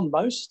rely on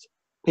most?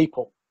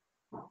 People.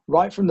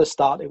 Right from the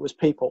start, it was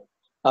people.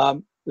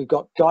 We've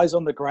got guys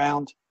on the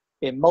ground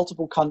in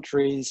multiple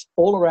countries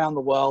all around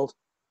the world.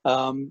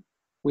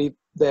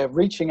 They're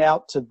reaching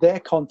out to their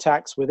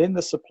contacts within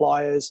the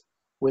suppliers,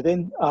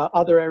 within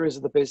other areas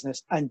of the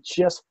business, and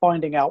just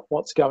finding out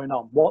what's going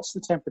on. What's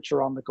the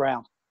temperature on the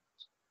ground?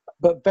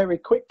 But very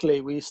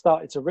quickly, we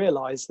started to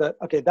realize that,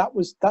 okay,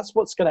 that's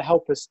what's going to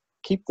help us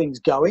keep things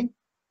going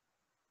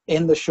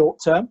in the short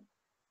term.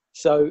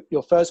 So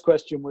your first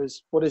question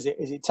was, what is it?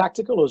 Is it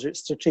tactical or is it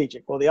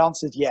strategic? Well, the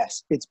answer is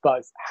yes, it's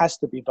both, has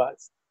to be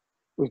both.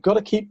 We've got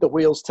to keep the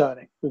wheels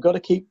turning. We've got to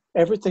keep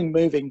everything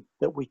moving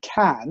that we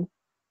can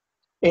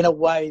in a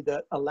way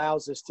that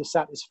allows us to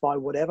satisfy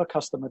whatever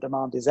customer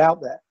demand is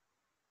out there.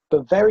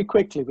 But very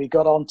quickly, we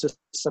got on to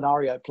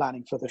scenario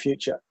planning for the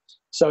future.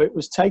 So it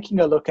was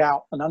taking a look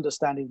out and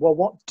understanding, well,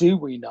 what do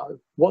we know?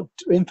 What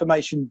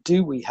information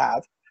do we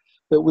have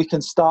that we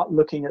can start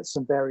looking at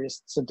some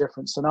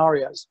different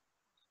scenarios?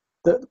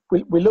 That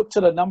we looked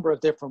at a number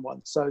of different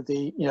ones. So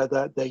the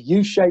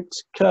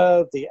U-shaped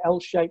curve, the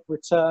L-shaped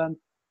return,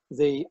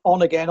 the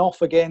on again,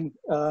 off again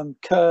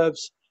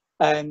curves,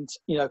 and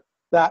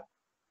that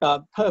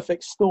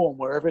perfect storm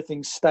where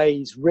everything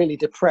stays really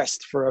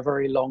depressed for a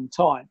very long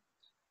time.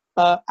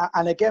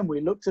 And again,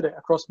 we looked at it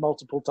across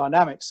multiple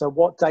dynamics. So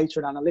what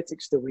data and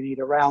analytics do we need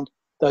around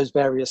those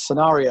various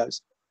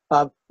scenarios?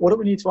 What do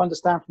we need to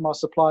understand from our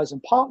suppliers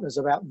and partners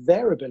about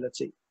their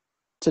ability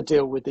to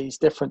deal with these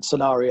different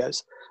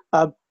scenarios?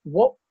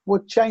 What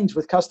would change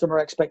with customer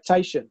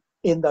expectation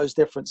in those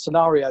different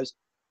scenarios?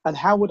 And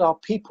how would our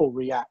people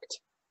react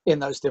in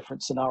those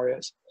different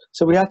scenarios?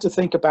 So we had to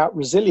think about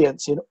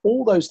resilience in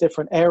all those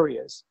different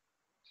areas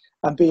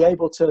and be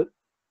able to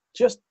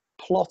just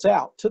plot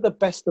out, to the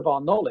best of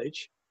our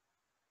knowledge,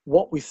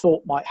 what we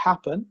thought might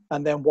happen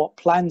and then what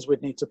plans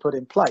we'd need to put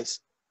in place.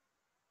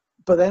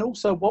 But then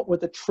also, what were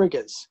the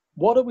triggers?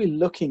 What are we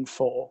looking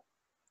for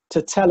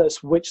to tell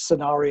us which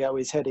scenario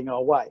is heading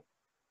our way?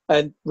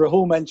 And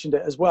Rahul mentioned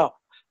it as well.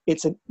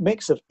 It's a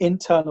mix of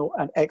internal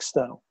and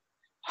external.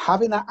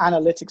 Having that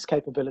analytics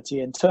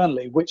capability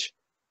internally, which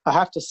I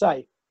have to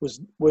say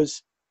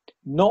was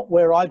not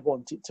where I'd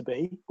want it to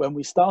be when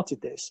we started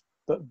this,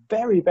 but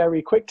very,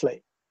 very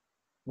quickly,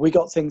 we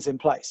got things in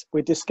place.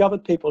 We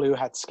discovered people who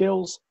had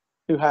skills,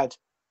 who had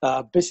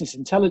business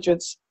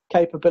intelligence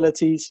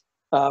capabilities.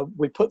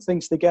 We put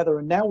things together,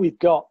 and now we've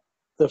got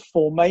the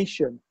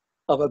formation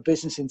of a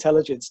business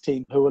intelligence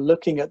team who are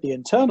looking at the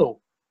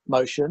internal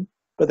motion,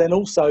 but then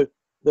also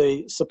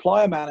the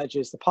supplier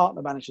managers, the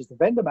partner managers, the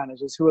vendor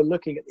managers who are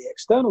looking at the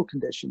external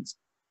conditions,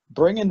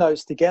 bringing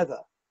those together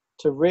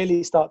to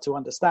really start to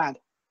understand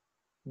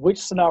which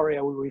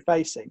scenario are we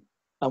facing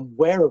and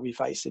where are we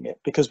facing it,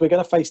 because we're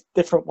going to face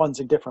different ones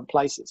in different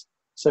places.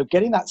 So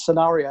getting that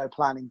scenario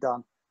planning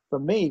done for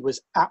me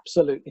was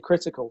absolutely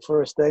critical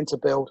for us then to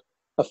build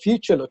a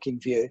future-looking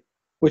view,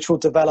 which will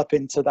develop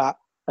into that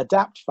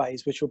adapt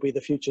phase, which will be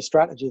the future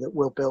strategy that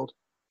we'll build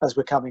as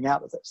we're coming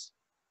out of this.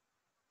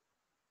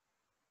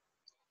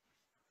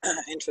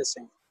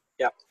 Interesting.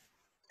 Yeah.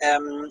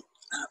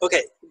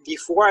 Okay.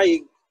 Before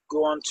I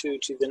go on to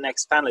the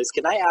next panelist,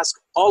 can I ask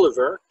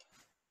Oliver,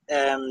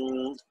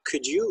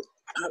 could you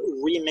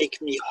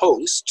remake me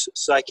host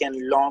so I can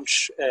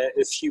launch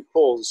a few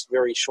polls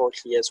very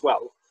shortly as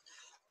well?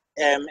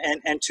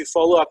 And to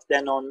follow up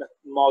then on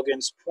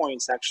Morgan's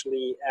points,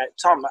 actually,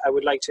 Tom, I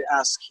would like to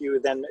ask you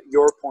then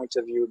your point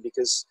of view,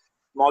 because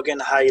Morgan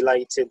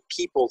highlighted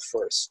people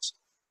first.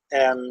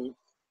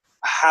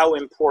 How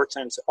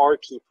important are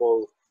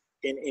people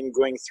in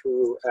going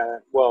through,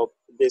 well,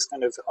 this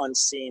kind of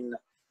unseen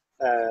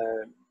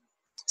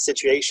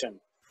situation?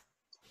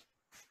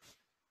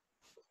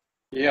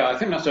 Yeah, I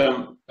think that's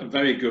a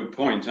very good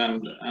point,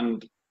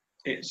 and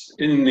it's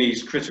in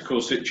these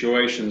critical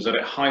situations that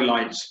it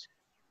highlights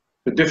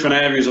the different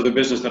areas of the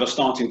business that are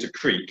starting to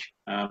creak,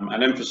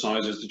 and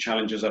emphasizes the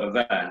challenges that are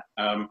there.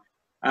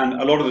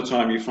 And a lot of the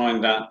time you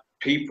find that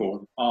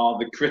people are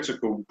the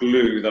critical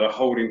glue that are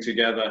holding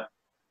together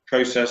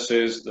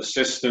processes, the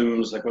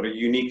systems. They've got a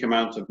unique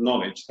amount of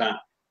knowledge that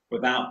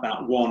without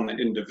that one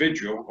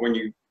individual, when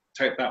you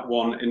take that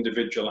one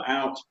individual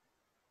out,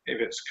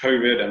 if it's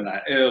COVID and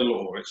they're ill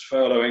or it's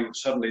furloughing,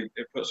 suddenly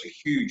it puts a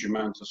huge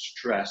amount of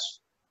stress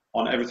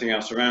on everything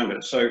else around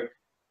it. So,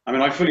 I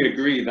mean, I fully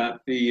agree that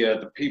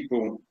the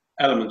people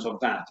element of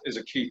that is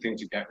a key thing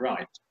to get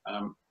right.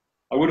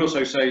 I would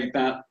also say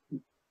that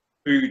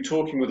through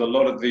talking with a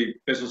lot of the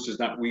businesses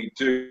that we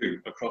do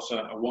across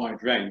a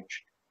wide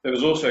range, there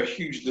was also a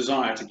huge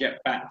desire to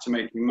get back to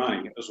making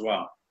money as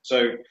well.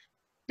 So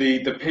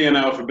the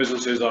P&L for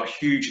businesses are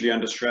hugely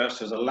under stress.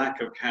 There's a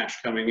lack of cash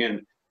coming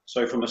in.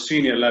 So from a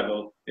senior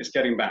level, it's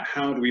getting back,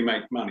 how do we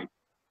make money?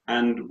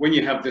 And when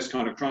you have this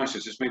kind of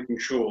crisis, it's making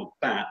sure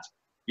that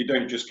you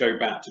don't just go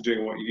back to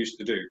doing what you used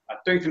to do. I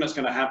don't think that's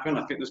going to happen.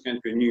 I think there's going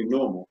to be a new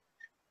normal,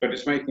 but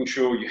it's making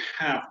sure you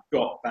have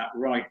got that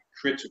right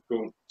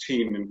critical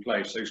team in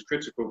place, those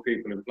critical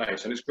people in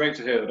place. And it's great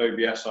to hear that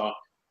OBS are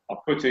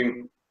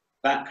putting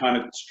that kind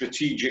of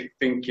strategic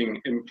thinking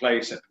in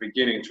place at the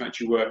beginning to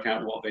actually work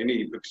out what they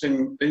need, because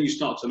then you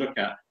start to look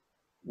at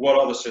what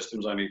are the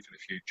systems I need for the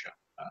future?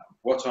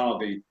 What are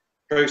the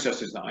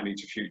processes that I need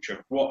to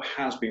future? What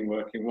has been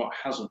working? What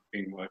hasn't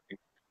been working?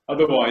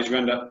 Otherwise, you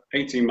end up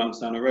 18 months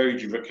down the road,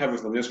 you've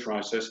recovered from this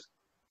crisis,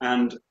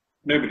 and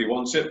nobody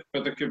wants it,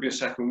 but there could be a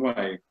second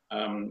wave.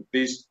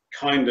 These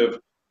kind of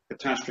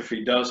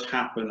catastrophe does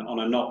happen on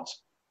a not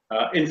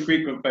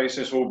infrequent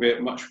basis,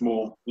 albeit much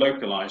more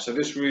localized. So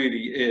this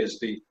really is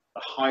the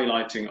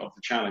highlighting of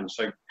the challenge.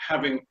 So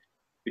having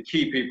the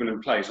key people in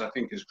place, I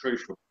think, is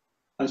crucial.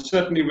 And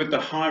certainly with the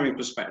hiring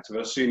perspective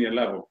at a senior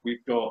level,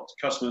 we've got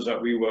customers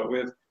that we work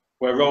with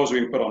where roles are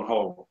being put on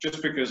hold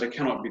just because they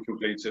cannot be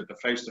completed, the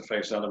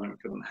face-to-face element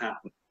couldn't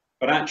happen.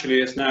 But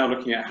actually it's now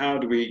looking at how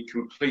do we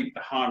complete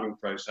the hiring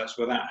process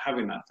without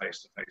having that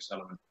face-to-face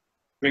element,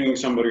 bringing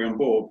somebody on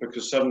board,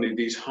 because suddenly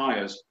these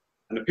hires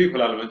and the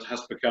people element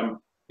has become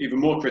even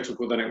more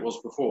critical than it was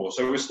before.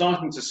 So we're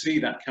starting to see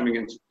that coming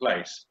into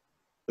place.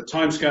 The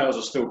timescales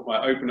are still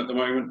quite open at the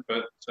moment,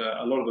 but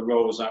a lot of the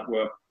roles that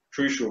were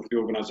crucial for the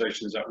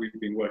organizations that we've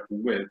been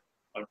working with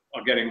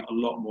are getting a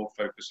lot more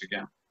focus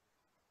again.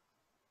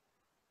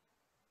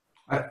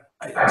 I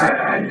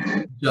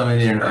jump in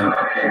here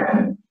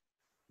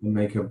and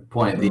make a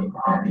point. I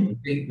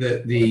think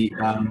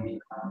that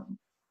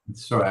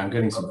sorry, I'm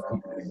getting some.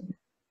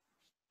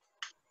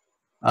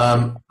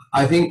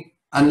 I think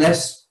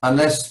unless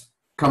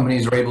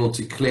companies are able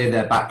to clear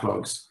their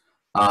backlogs,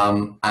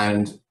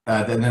 and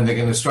then they're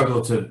going to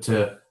struggle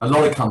to a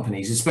lot of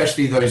companies,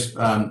 especially those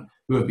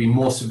who have been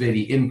more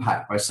severely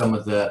impacted by some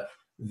of the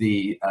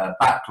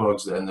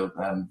backlogs and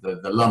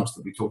the lumps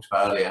that we talked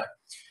about earlier.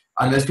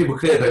 Unless people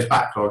clear those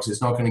backlogs,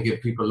 it's not going to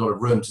give people a lot of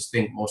room to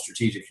think more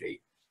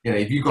strategically. You know,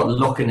 if you've got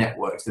locker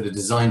networks that are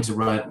designed to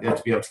run,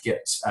 to be able to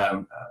get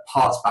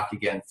parts back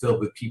again filled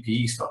with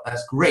PPE stock,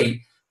 that's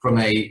great from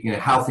a,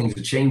 how things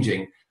are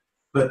changing.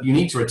 But you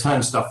need to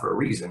return stuff for a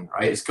reason,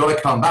 right? It's got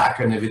to come back,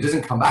 and if it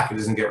doesn't come back, it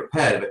doesn't get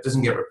repaired. If it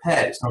doesn't get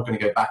repaired, it's not going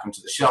to go back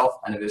onto the shelf,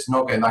 and if it's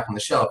not going back on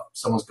the shelf,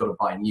 someone's got to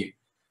buy new.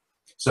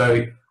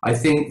 So I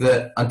think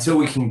that until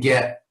we can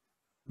get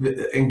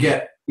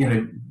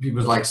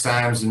people like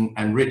Sam's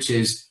and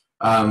Rich's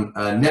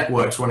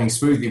networks running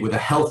smoothly with a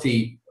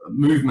healthy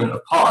movement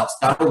of parts,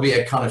 that will be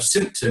a kind of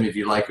symptom, if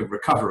you like, of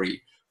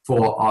recovery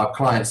for our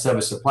client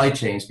service supply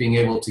chains, being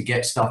able to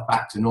get stuff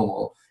back to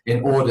normal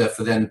in order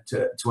for them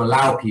to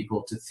allow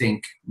people to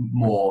think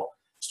more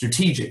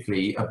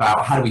strategically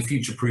about how do we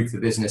future-proof the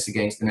business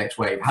against the next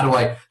wave? How do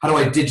I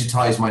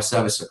digitize my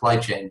service supply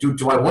chain?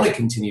 Do I want to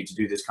continue to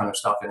do this kind of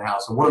stuff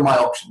in-house? And what are my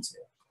options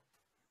here?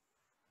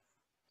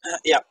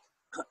 Yeah,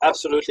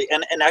 absolutely.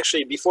 And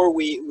actually, before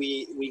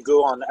we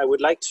go on, I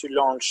would like to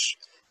launch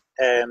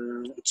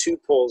 2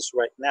 polls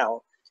right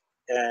now.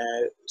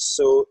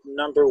 So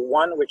number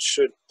 1, which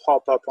should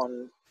pop up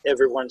on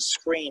everyone's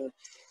screen,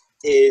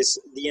 is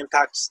the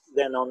impact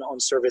then on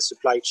service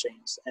supply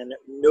chains, and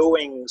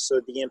knowing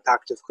the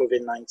impact of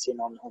COVID-19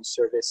 on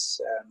service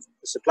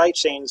supply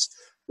chains.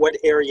 What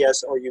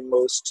areas are you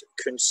most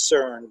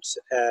concerned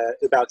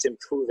about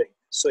improving?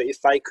 So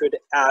if I could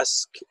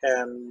ask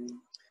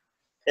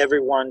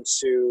everyone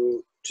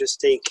to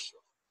just take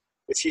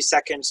a few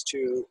seconds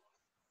to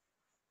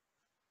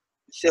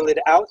fill it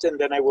out, and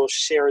then I will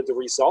share the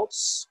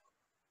results.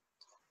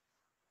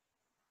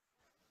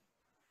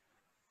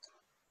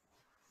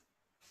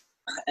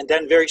 And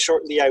then very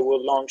shortly, I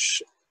will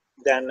launch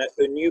then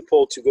a new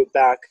poll to go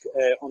back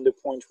on the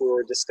point we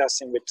were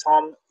discussing with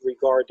Tom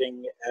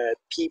regarding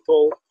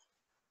people.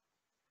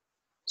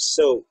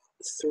 So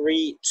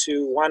 3,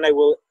 2, 1, I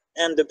will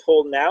end the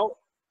poll now,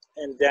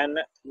 and then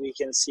we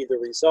can see the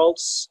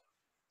results.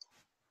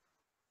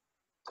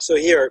 So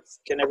here,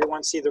 can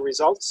everyone see the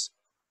results?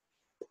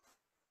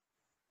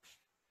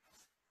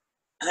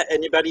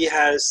 Anybody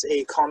has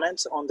a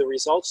comment on the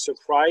results,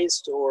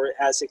 surprised or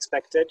as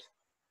expected?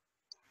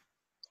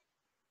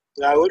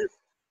 Raul?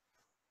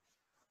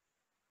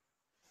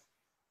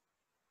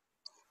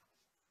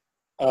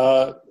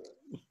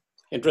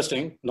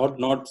 Interesting,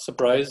 not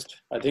surprised.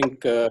 I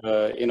think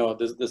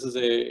this is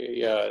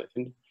a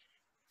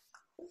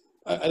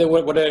I think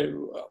what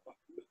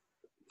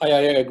I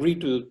agree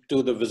to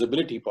the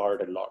visibility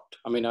part a lot.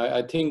 I mean,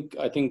 I think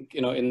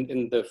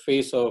in the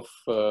face of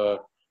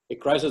a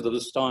crisis of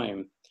this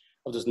time,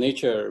 of this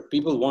nature,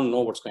 people want to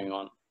know what's going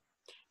on.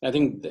 I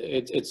think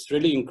it's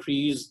really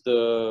increased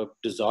the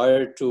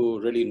desire to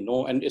really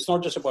know, and it's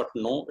not just about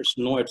know, it's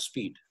know at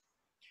speed.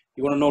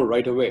 You want to know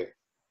right away.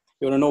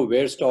 You want to know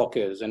where stock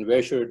is and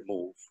where should it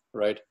move,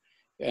 right?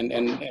 And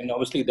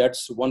obviously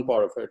that's one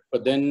part of it.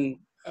 But then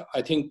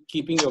I think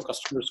keeping your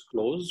customers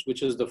close,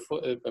 which is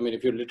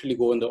if you literally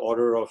go in the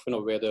order of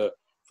where the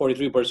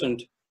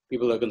 43%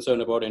 people are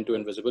concerned about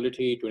end-to-end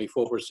visibility,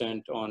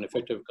 24% on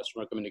effective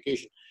customer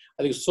communication.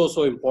 I think it's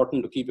so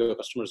important to keep your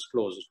customers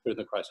close during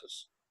the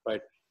crisis, right?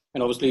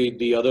 And obviously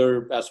the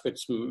other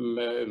aspects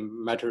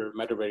matter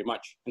very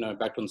much,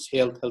 back on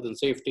health and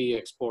safety,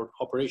 export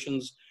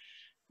operations.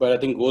 But I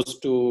think goes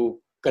to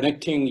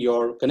connecting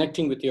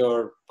with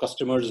your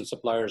customers and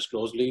suppliers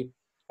closely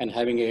and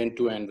having an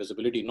end-to-end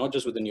visibility, not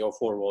just within your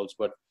 4 walls,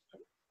 but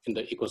in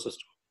the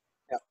ecosystem.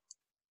 Yeah.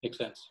 Makes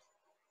sense.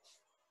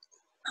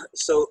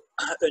 So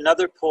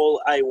another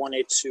poll I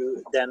wanted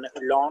to then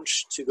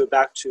launch to go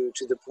back to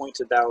the point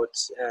about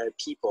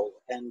people,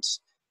 and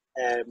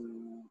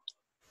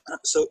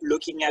so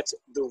looking at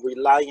the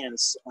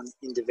reliance on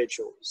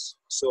individuals.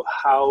 So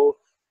how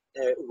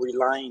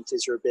reliant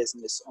is your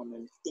business on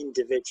an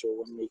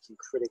individual when making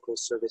critical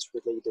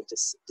service-related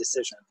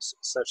decisions,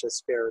 such as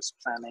spares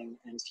planning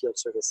and field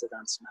service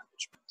events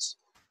management?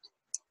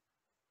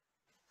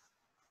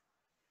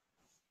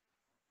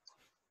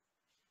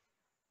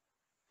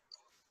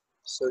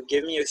 So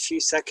give me a few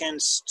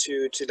seconds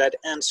to let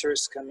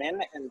answers come in,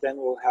 and then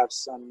we'll have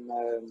some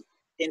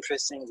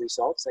interesting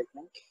results, I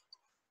think.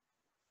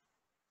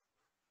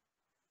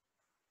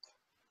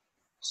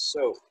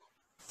 So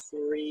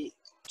 3,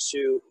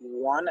 2,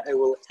 1, I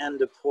will end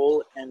the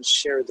poll and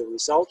share the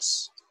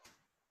results.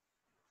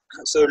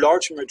 So a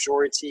large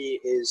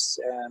majority is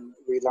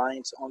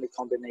reliant on a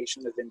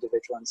combination of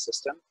individual and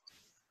system.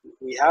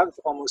 We have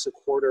almost a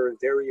quarter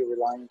very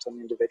reliant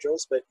on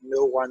individuals, but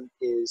no one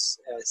is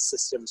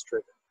systems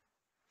driven.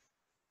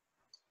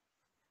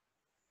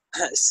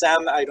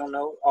 Sam, I don't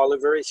know,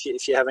 Oliver, if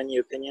you have any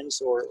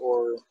opinions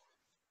or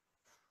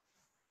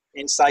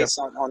insights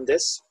on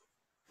this.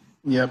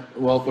 Yep.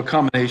 Well, a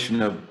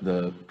combination of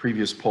the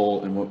previous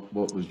poll and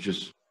what was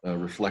just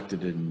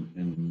reflected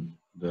in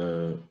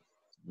the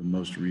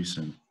most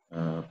recent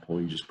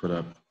poll you just put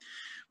up.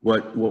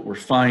 What we're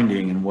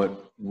finding and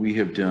what we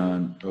have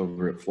done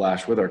over at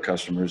Flash with our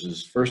customers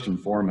is, first and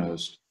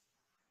foremost,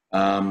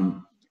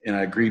 and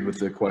I agreed with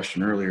the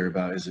question earlier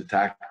about, is it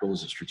tactical,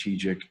 is it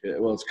strategic?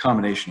 Well, it's a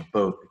combination of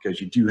both,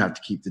 because you do have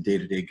to keep the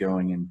day-to-day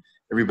going, and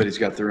everybody's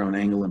got their own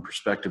angle and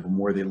perspective on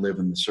where they live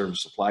in the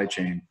service supply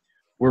chain.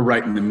 We're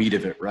right in the meat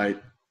of it,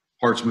 right?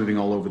 Parts moving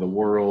all over the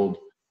world,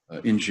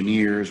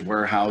 engineers,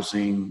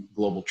 warehousing,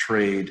 global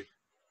trade.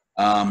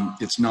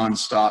 It's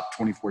nonstop,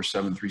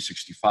 24/7,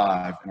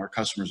 365, and our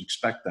customers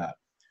expect that.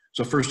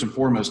 So first and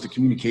foremost, the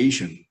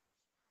communication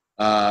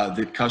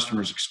that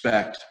customers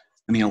expect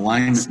and the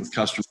alignment with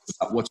customers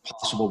about what's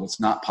possible, what's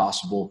not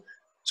possible,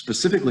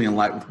 specifically in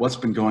light with what's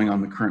been going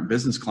on in the current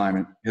business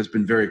climate, has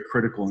been very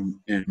critical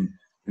and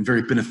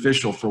very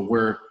beneficial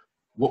for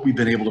what we've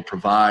been able to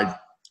provide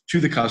to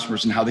the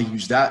customers and how they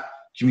use that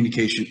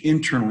communication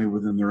internally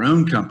within their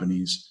own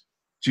companies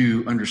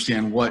to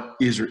understand what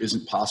is or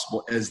isn't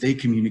possible as they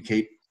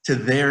communicate to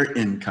their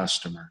end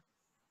customer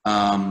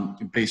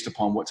based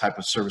upon what type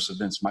of service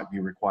events might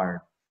be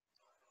required.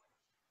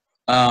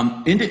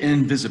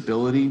 End-to-end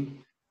visibility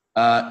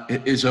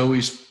is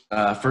always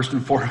first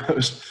and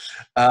foremost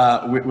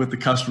with the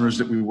customers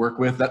that we work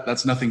with.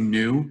 That's nothing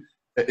new.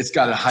 It's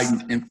got a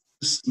heightened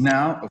emphasis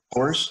now, of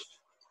course.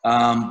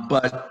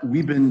 But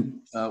we've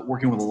been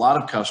working with a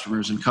lot of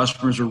customers, and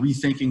customers are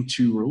rethinking,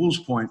 to Raul's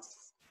point,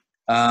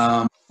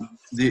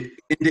 the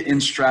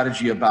end-to-end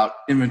strategy about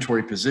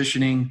inventory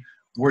positioning.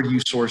 Where do you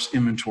source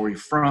inventory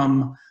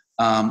from?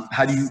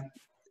 How do you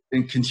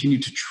continue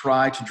to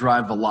try to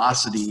drive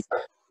velocity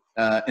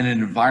in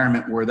an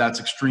environment where that's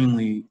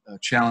extremely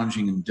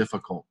challenging and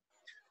difficult?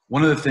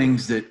 One of the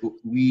things that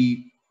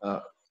we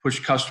push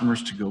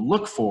customers to go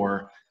look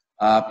for,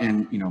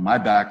 and my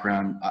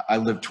background, I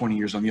lived 20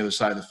 years on the other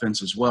side of the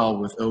fence as well,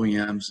 with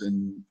OEMs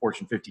and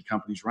Fortune 50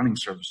 companies running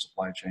service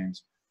supply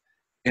chains.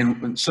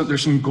 And so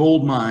there's some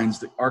gold mines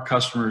that our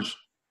customers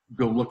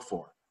go look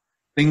for.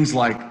 Things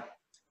like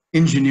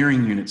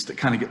engineering units that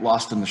kind of get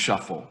lost in the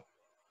shuffle,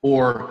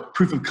 or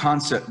proof of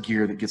concept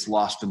gear that gets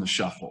lost in the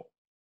shuffle,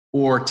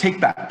 or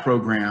take-back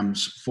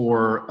programs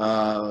for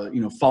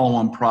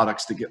follow-on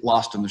products that get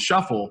lost in the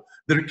shuffle,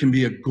 that it can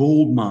be a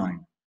gold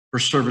mine for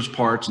service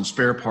parts and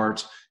spare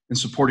parts and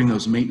supporting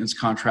those maintenance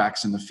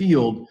contracts in the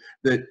field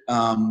that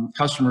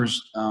customers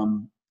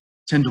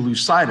tend to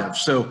lose sight of.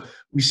 So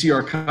we see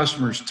our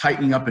customers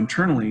tightening up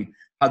internally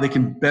how they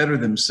can better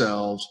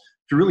themselves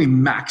to really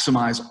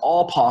maximize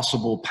all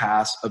possible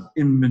paths of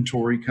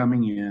inventory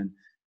coming in.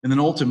 And then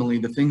ultimately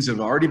the things that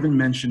have already been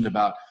mentioned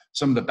about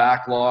some of the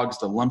backlogs,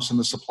 the lumps in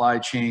the supply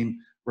chain,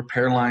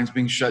 repair lines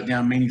being shut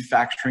down,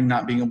 manufacturing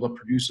not being able to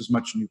produce as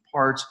much new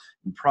parts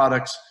and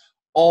products,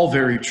 all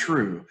very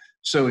true.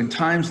 So in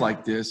times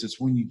like this, it's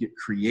when you get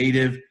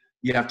creative,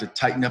 you have to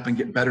tighten up and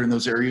get better in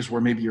those areas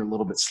where maybe you're a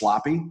little bit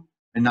sloppy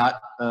and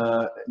not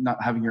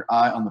having your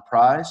eye on the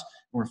prize.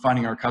 And we're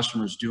finding our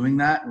customers doing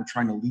that, and we're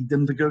trying to lead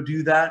them to go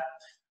do that.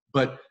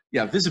 But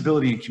yeah,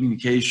 visibility and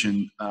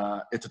communication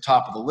at the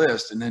top of the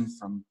list. And then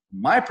from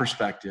my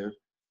perspective,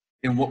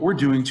 and what we're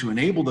doing to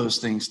enable those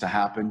things to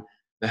happen,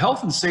 the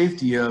health and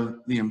safety of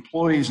the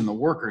employees and the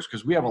workers,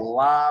 because we have a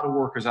lot of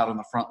workers out on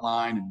the front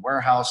line in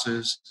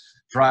warehouses,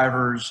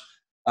 drivers,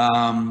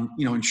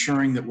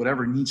 ensuring that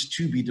whatever needs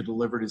to be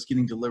delivered is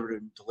getting delivered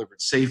and delivered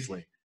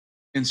safely.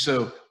 And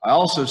so I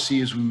also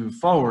see as we move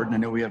forward, and I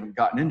know we haven't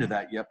gotten into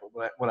that yet,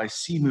 but what I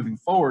see moving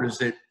forward is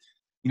that,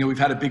 we've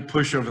had a big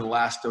push over the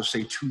last,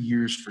 say, 2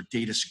 years for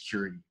data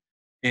security.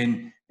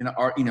 And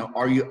are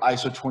you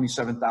ISO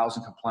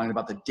 27000 compliant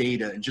about the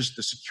data and just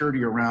the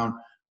security around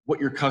what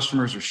your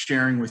customers are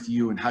sharing with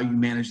you and how you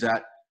manage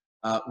that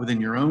within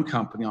your own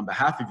company on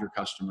behalf of your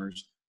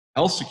customers?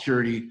 Health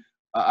security,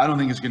 I don't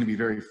think is going to be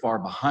very far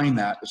behind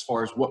that as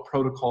far as what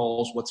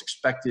protocols, what's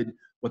expected,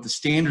 what the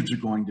standards are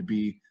going to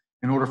be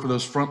in order for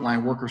those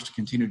frontline workers to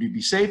continue to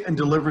be safe and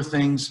deliver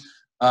things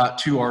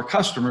to our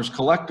customers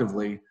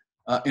collectively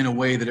in a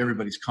way that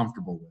everybody's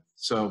comfortable with.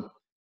 So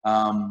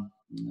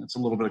that's a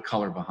little bit of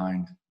color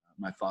behind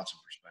my thoughts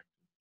and perspective.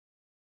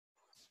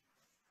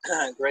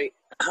 Great.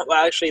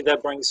 Well, actually,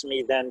 that brings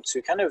me then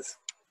to kind of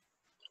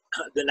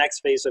the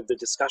next phase of the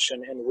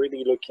discussion and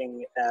really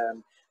looking,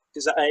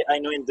 because I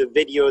know in the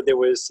video there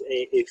was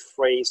a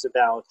phrase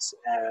about,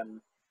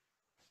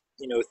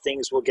 you know,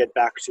 things will get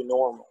back to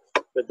normal,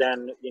 but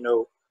then, you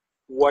know,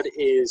 what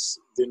is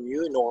the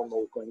new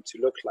normal going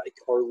to look like?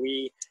 Are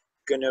we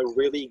going to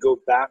really go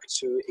back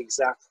to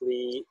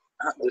exactly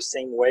the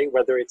same way,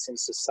 whether it's in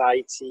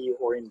society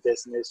or in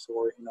business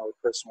or in our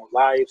personal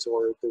lives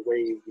or the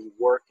way we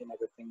work and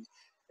everything,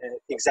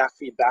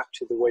 exactly back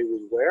to the way we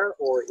were?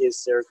 Or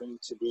is there going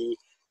to be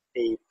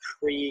a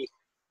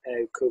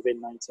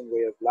pre-COVID-19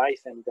 way of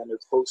life and then a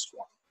post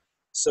one?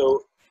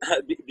 So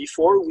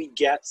before we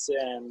get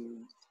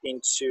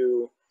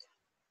into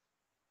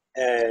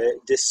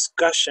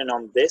discussion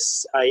on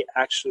this, I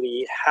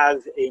actually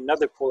have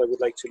another poll I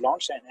would like to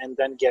launch and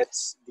then get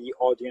the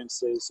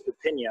audience's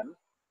opinion.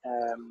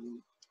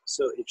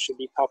 So it should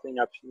be popping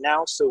up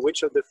now. So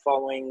which of the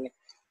following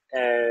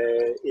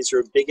is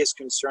your biggest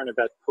concern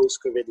about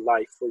post-COVID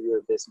life for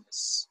your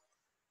business?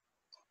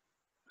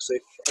 So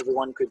if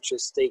everyone could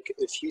just take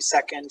a few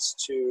seconds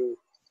to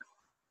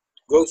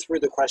go through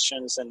the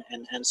questions and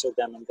answer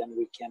them, and then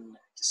we can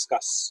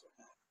discuss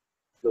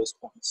those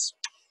points.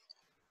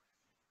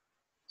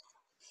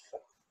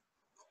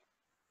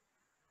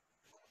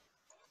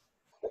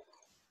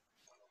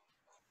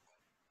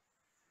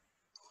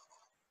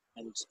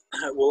 And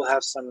we'll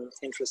have some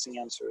interesting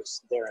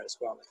answers there as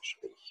well,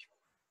 actually.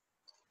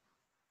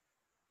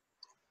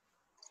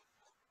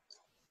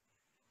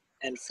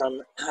 And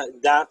from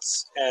that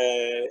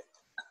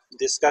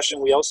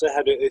discussion, we also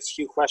had a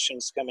few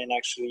questions come in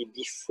actually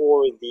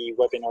before the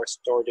webinar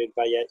started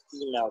via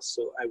email.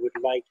 So I would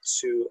like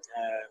to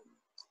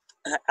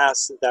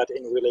ask that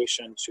in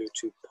relation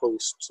to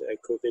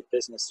post-COVID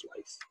business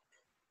life.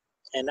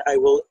 And I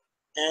will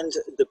end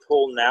the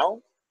poll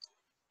now.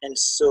 And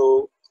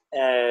so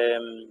I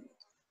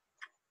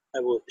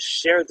will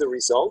share the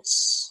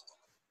results,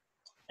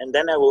 and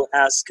then I will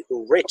ask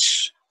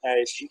Rich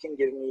if you can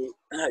give me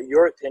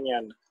your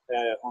opinion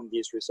on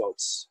these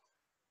results.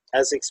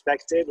 As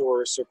expected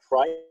or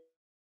surprised?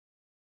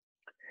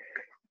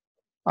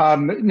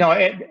 No,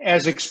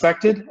 as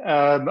expected.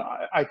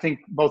 I think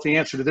both the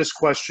answer to this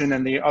question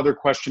and the other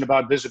question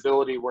about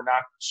visibility were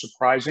not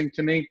surprising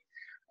to me.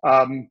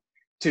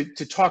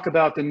 To talk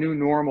about the new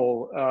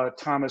normal,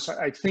 Thomas,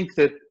 I think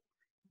that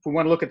if we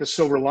want to look at the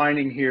silver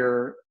lining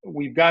here,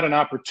 we've got an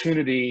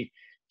opportunity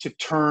to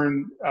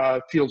turn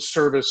field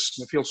service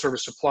and the field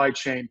service supply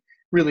chain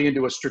really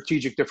into a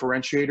strategic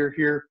differentiator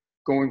here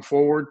going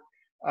forward.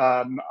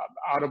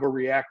 Out of a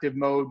reactive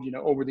mode, you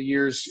know, over the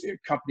years,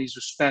 companies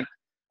have spent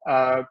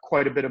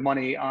quite a bit of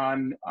money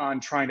on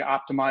trying to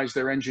optimize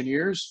their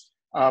engineers.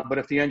 But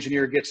if the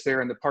engineer gets there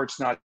and the part's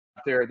not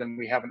there, then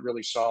we haven't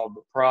really solved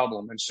the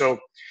problem. And so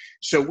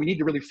we need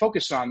to really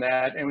focus on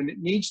that. And it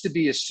needs to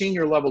be a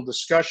senior level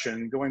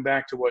discussion, going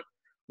back to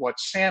what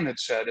Sam had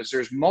said, is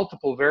there's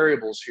multiple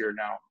variables here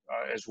now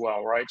as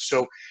well, right?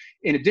 So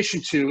in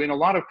addition to, in a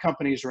lot of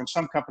companies, or in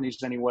some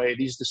companies anyway,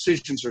 these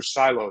decisions are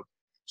siloed.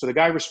 So the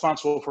guy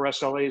responsible for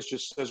SLAs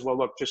just says, well,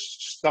 look,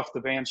 just stuff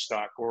the van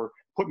stock or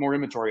put more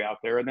inventory out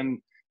there. And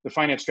then the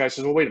finance guy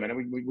says, well, wait a minute,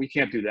 we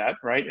can't do that,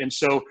 right? And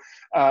so,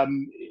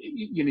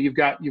 you know, you've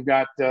got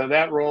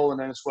that role, and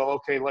then it's, well,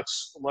 okay,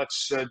 let's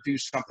do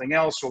something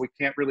else. Well, we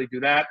can't really do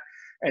that.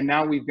 And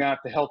now we've got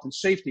the health and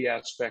safety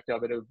aspect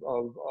of it. Of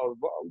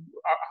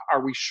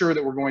are we sure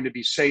that we're going to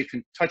be safe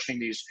in touching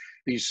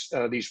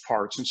these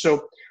parts? And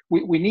so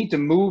we need to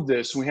move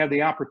this. And we have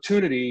the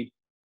opportunity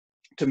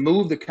to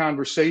move the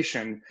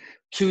conversation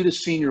to the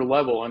senior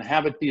level and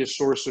have it be a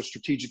source of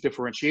strategic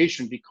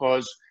differentiation,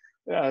 because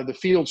the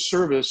field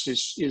service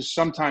is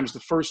sometimes the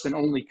first and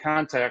only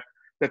contact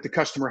that the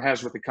customer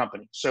has with the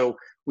company. So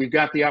we've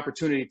got the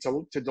opportunity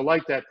to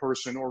delight that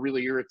person or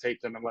really irritate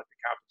them and let the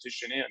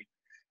competition in.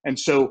 And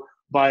so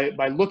by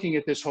looking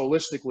at this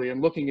holistically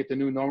and looking at the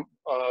new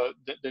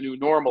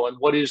normal and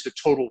what is the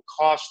total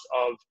cost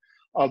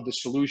of the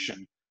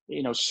solution,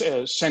 you know,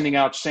 sending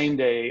out same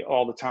day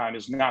all the time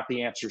is not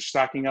the answer.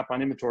 Stocking up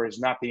on inventory is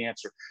not the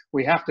answer.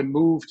 We have to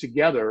move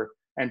together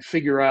and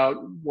figure out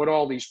what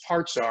all these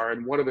parts are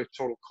and what are the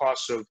total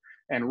costs of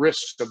and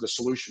risks of the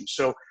solution.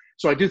 So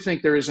I do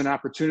think there is an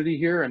opportunity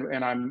here,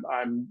 and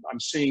I'm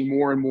seeing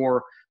more and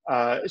more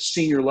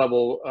senior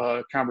level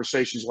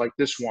conversations like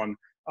this one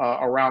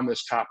around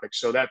this topic.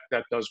 So that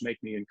does make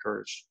me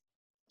encouraged.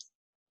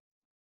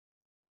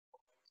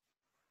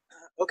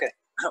 Okay.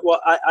 Well,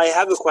 I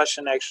have a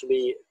question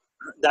actually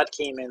that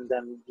came in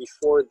then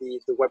before the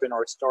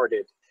webinar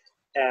started.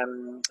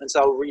 And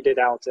so I'll read it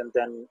out, and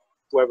then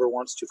whoever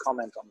wants to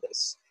comment on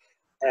this.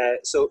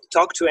 So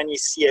talk to any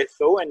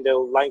CFO and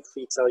they'll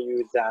likely tell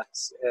you that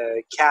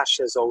cash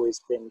has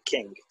always been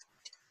king.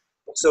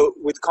 So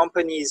with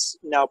companies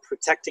now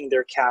protecting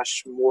their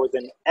cash more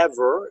than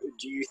ever,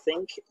 do you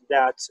think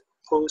that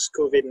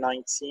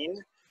post-COVID-19,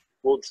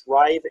 will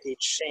drive a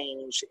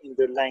change in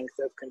the length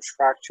of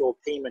contractual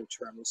payment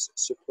terms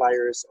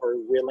suppliers are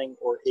willing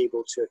or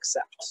able to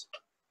accept.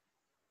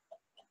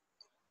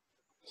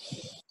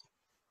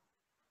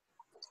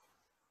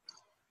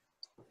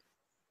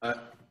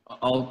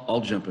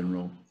 I'll jump in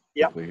real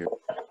quickly here.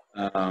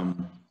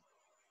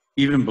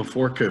 Even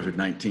before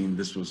COVID-19,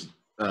 this was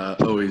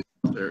always,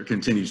 there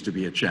continues to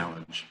be a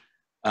challenge.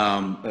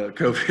 The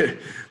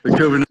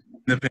COVID-19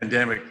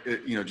 pandemic,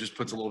 just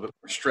puts a little bit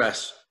more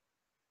stress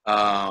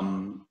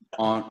on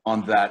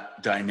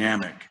that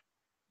dynamic.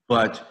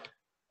 But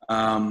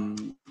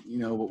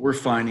what we're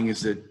finding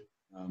is that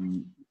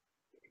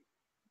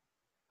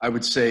I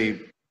would say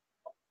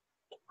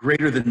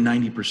greater than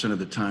 90% of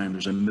the time,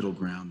 there's a middle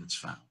ground that's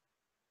found.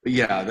 But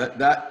yeah,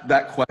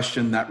 that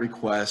question, that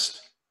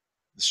request,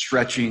 the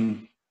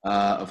stretching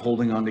of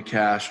holding on to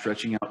cash,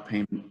 stretching out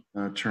payment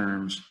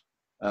terms,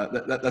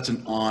 that's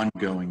an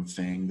ongoing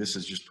thing. This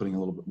is just putting a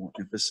little bit more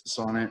emphasis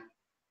on it.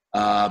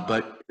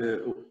 But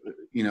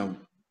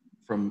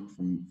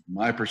from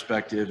my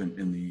perspective and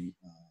in the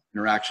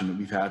interaction that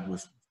we've had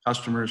with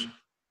customers,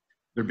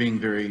 they're being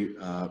very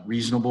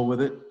reasonable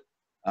with it.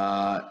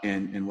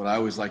 And what I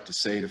always like to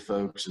say to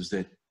folks is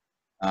that,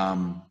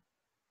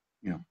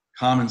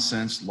 common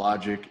sense,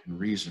 logic, and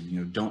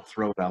reason, don't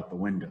throw it out the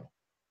window,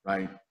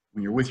 right?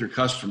 When you're with your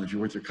customers,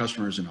 you're with your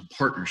customers in a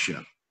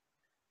partnership.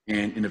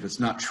 And if it's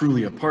not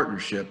truly a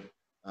partnership,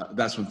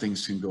 that's when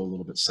things can go a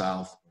little bit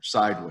south or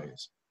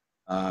sideways.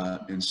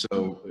 And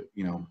so,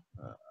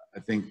 I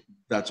think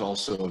that's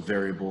also a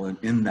variable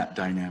in that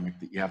dynamic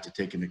that you have to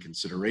take into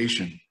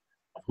consideration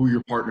of who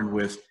you're partnered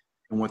with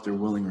and what they're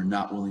willing or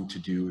not willing to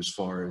do as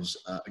far as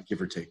a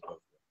give or take both.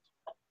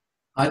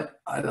 I'd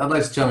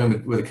like to jump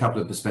in with a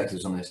couple of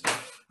perspectives on this.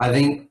 I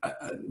think,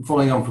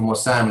 following on from what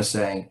Sam was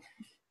saying,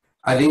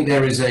 I think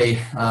there is a,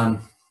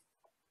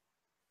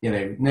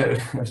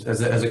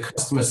 as a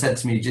customer said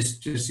to me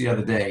just the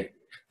other day,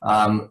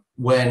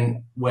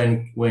 when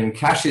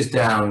cash is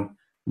down,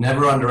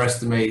 never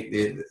underestimate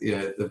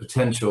the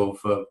potential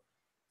for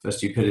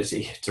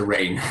stupidity to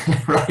reign,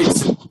 right?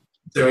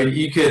 So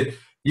if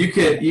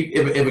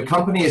a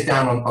company is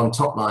down on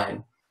top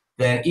line,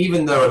 then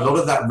even though a lot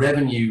of that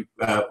revenue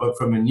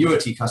from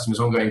annuity customers'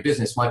 ongoing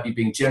business might be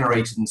being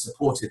generated and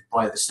supported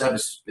by the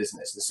service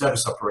business, the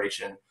service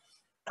operation,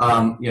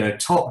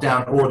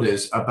 top-down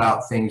orders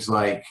about things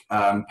like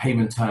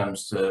payment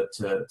terms to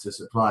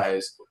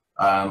suppliers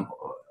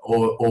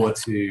or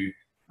to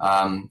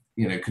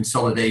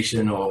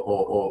consolidation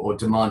or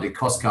demanded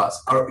cost cuts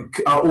are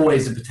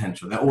always a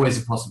potential. They're always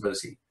a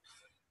possibility.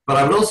 But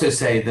I would also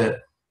say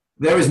that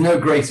there is no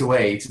greater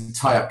way to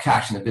tie up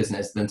cash in a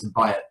business than to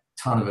buy a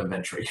ton of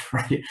inventory,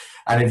 right?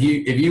 And if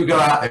you go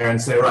out there and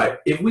say, right,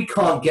 if we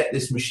can't get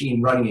this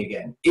machine running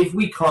again, if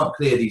we can't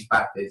clear these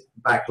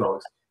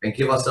backlogs and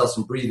give ourselves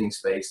some breathing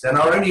space, then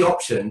our only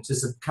option to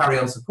carry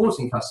on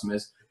supporting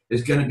customers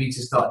is going to be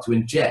to start to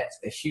inject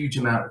a huge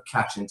amount of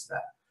cash into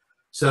that.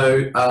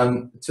 So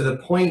to the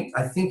point,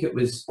 I think it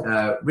was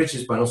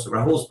Richard's point, also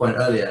Rahul's point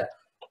earlier,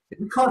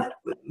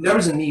 there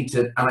is a need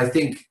to, and I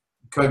think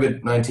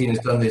COVID-19 has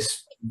done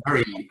this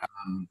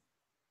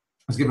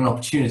has given an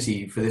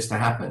opportunity for this to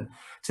happen,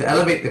 to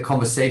elevate the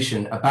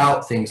conversation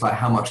about things like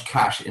how much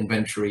cash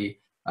inventory,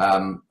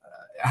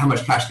 how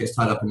much cash gets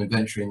tied up in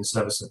inventory in the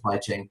service supply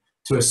chain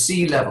to a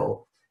C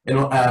level,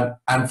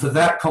 and for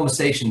that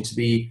conversation to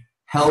be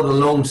held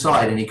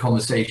alongside any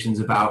conversations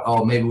about,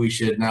 oh, maybe we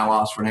should now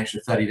ask for an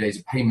extra 30 days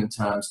of payment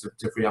terms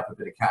to free up a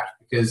bit of cash.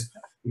 Because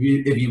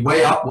if you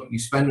weigh up what you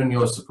spend on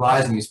your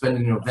suppliers and you spend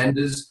on your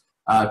vendors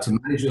to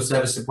manage your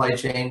service supply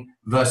chain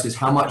versus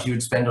how much you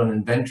would spend on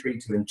inventory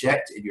to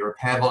inject if your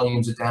repair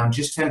volumes are down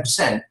just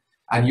 10%,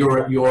 and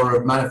you're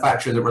a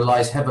manufacturer that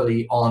relies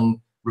heavily on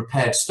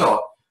repaired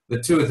stock,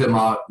 the two of them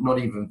are not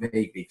even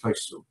vaguely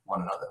close to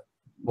one another.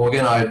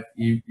 Morgan, I've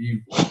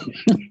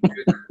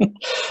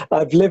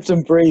lived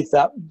and breathed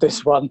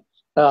this one,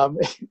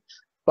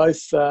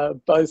 both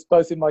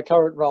in my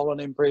current role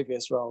and in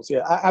previous roles.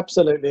 Yeah, I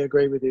absolutely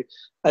agree with you.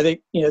 I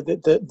think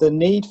the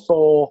need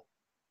for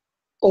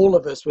all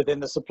of us within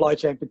the supply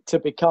chain to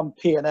become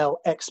P&L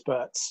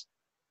experts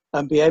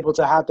and be able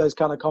to have those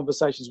kind of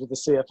conversations with the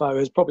CFO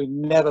has probably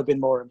never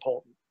been more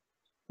important.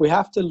 We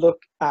have to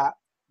look at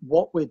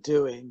what we're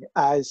doing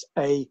as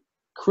a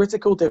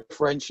critical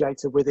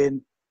differentiator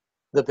within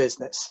the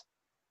business.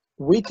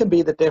 We can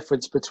be the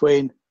difference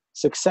between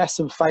success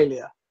and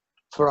failure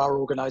for our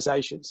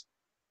organizations.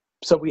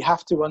 So we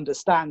have to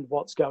understand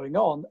what's going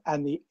on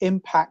and the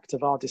impact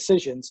of our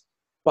decisions,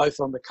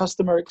 both on the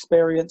customer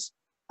experience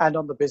and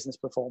on the business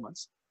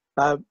performance.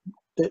 The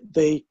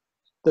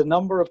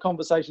number of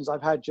conversations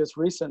I've had just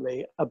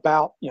recently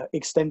about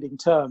extending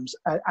terms,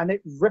 and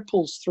it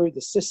ripples through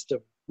the system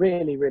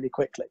really, really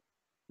quickly.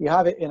 You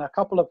have it in a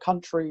couple of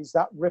countries,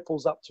 that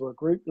ripples up to a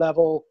group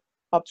level,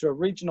 up to a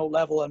regional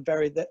level, and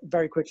very,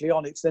 very quickly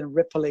on, it's then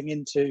rippling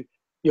into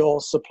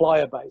your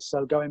supplier base.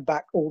 So going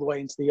back all the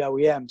way into the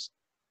OEMs.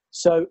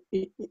 So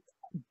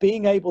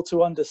being able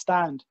to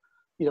understand,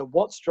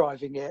 what's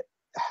driving it,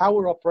 how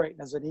we're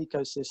operating as an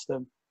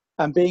ecosystem,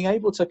 And being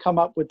able to come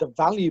up with the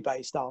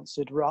value-based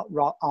answers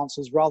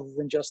rather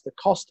than just the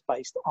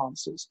cost-based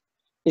answers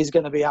is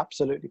going to be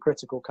absolutely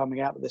critical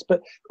coming out of this.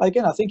 But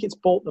again, I think it's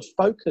brought the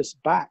focus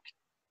back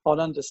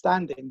on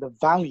understanding the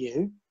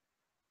value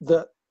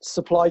that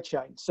supply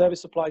chain,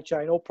 service supply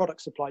chain or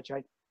product supply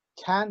chain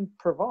can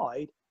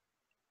provide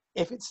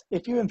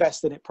if you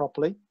invest in it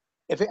properly,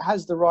 if it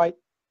has the right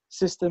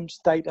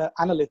systems, data,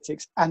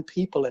 analytics, and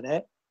people in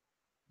it.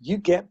 You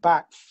get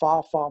back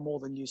far, far more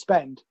than you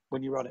spend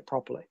when you run it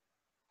properly.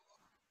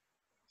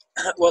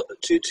 Well,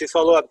 to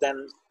follow up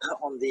then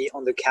on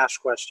the cash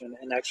question,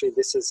 and actually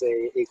this is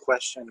a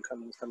question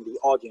coming from the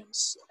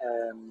audience.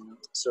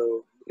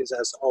 So because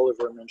as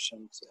Oliver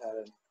mentioned,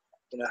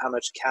 how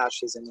much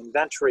cash is in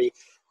inventory.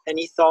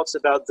 Any thoughts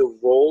about the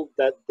role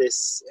that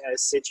this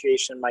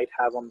situation might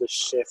have on the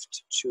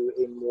shift to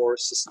a more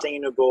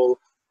sustainable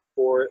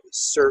or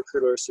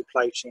circular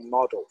supply chain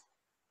model?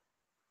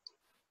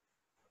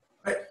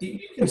 You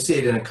can see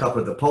it in a couple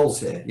of the polls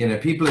here.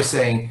 People are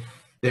saying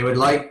they would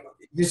like,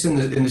 just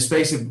in the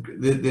space of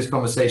this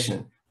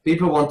conversation,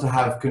 people want to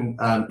have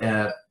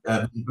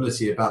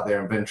visibility about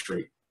their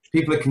inventory.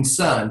 People are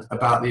concerned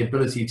about the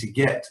ability to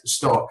get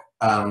stock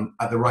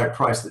at the right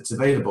price that's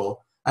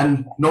available.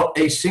 And not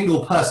a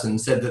single person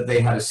said that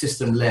they had a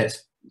system-led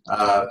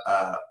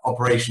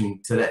operation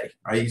today,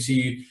 right? So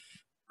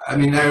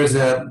there is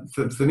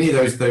for me,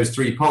 those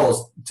three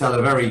polls tell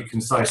a very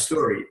concise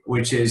story,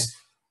 which is,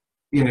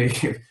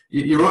 if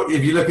you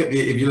look at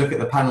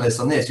the panelists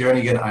on this, I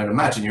would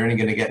imagine you're only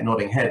going to get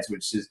nodding heads,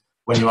 which is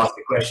when you ask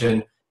the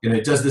question,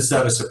 does the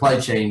service supply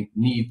chain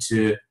need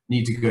to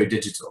go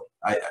digital?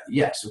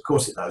 Yes, of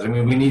course it does.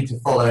 We need to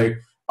follow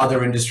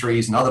other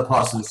industries and other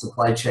parts of the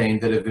supply chain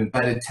that have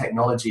embedded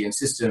technology and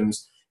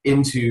systems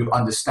into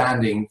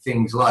understanding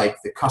things like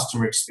the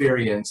customer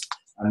experience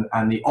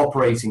and the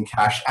operating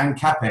cash and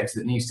CapEx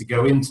that needs to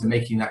go into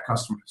making that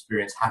customer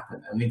experience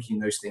happen and linking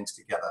those things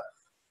together.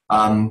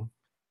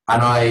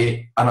 And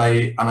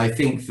I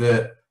think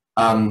that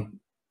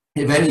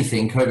if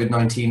anything,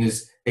 COVID-19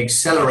 has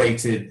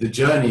accelerated the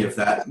journey of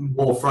that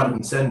more front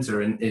and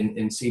center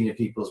in senior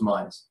people's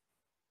minds.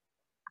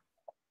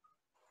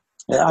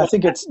 Yeah, I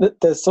think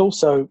there's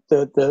also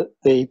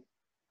the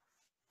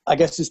I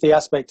guess it's the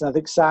aspect, and I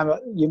think Sam,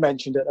 you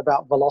mentioned it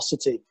about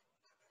velocity.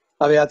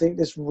 I think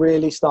this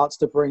really starts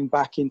to bring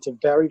back into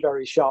very,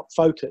 very sharp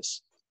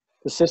focus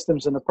the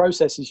systems and the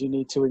processes you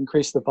need to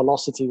increase the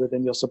velocity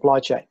within your supply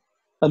chain.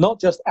 And not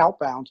just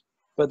outbound,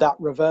 but that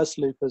reverse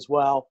loop as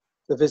well,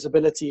 the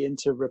visibility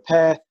into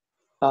repair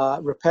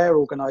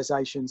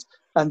organizations,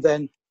 and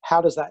then how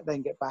does that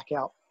then get back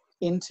out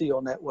into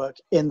your network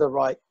in the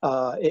right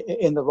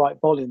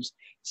volumes.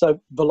 So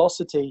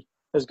velocity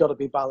has got to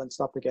be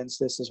balanced up against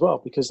this as well,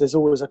 because there's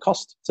always a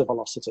cost to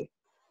velocity.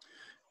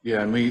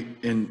 Yeah,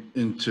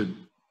 and to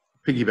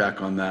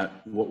piggyback on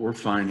that, what we're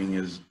finding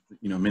is,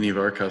 many of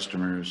our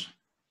customers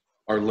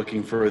are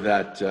looking for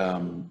that,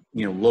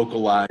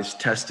 localized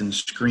test and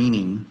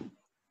screening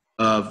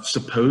of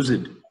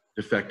supposed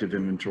defective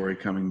inventory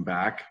coming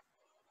back,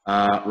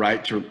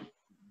 right, to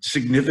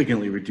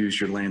significantly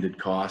reduce your landed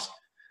cost,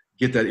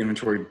 get that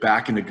inventory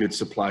back into good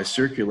supply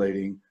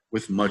circulating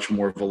with much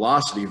more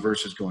velocity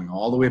versus going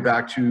all the way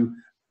back to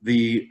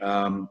the,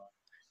 the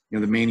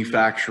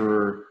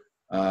manufacturer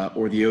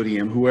or the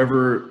ODM,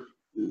 whoever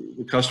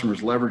the customer is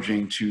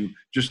leveraging to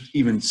just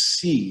even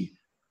see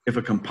if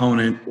a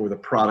component or the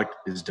product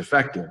is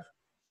defective.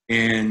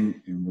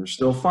 And we're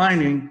still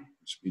finding,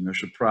 it should be no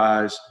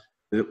surprise,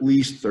 that at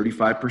least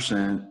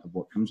 35% of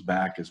what comes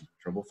back is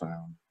trouble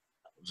found.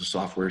 It was a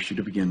software issue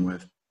to begin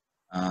with,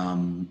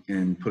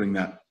 and putting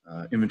that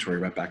inventory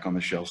right back on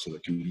the shelf so that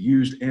it can be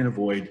used and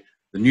avoid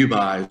the new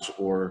buys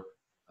or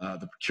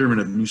the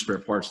procurement of new spare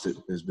parts that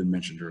has been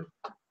mentioned earlier.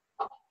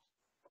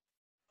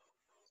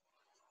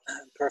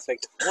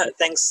 Perfect.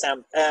 Thanks,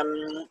 Sam.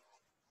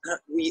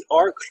 We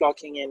are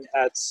clocking in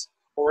at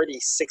already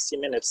 60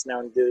 minutes now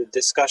in the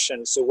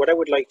discussion. So what I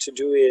would like to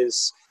do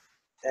is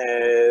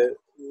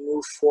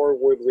move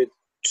forward with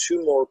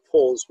two more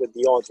polls with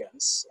the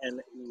audience,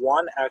 and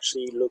one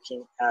actually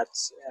looking at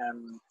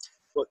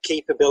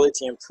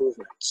capability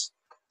improvement.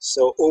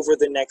 So over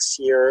the next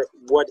year,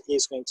 what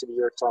is going to be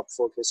your top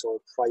focus or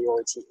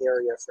priority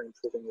area for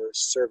improving your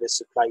service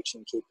supply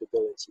chain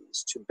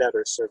capabilities to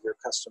better serve your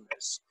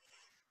customers?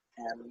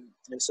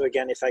 And so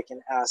again, if I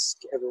can ask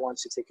everyone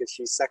to take a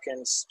few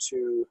seconds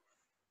to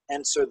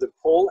answer the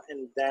poll,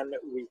 and then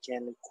we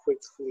can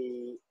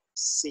quickly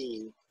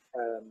see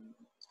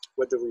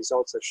what the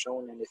results have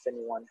shown and if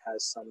anyone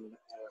has some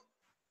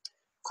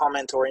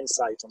comment or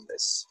insight on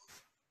this.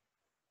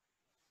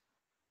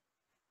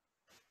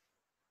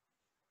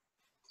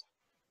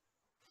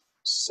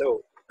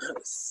 So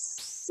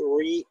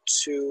 3,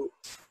 2,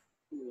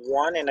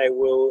 1, and I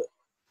will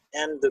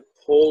end the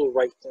poll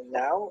right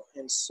now,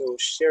 and so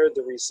share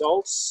the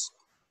results.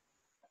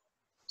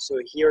 So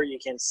here you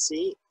can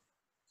see,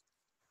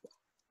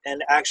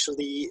 and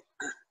actually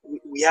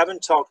we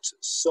haven't talked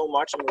so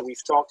much.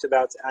 We've talked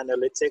about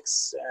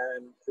analytics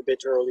a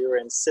bit earlier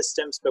and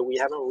systems, but we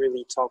haven't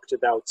really talked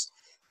about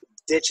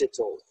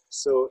digital.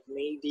 So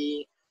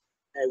maybe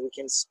we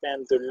can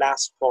spend the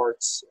last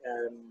part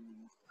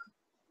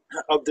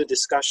of the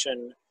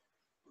discussion,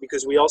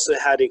 because we also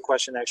had a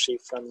question actually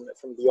from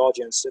the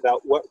audience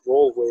about what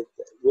role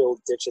will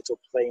digital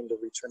play in the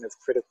return of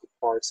critical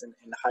parts and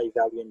high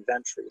value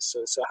inventory.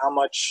 So how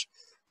much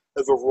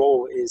of a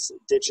role is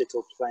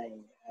digital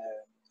playing,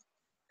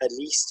 at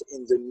least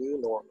in the new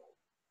normal?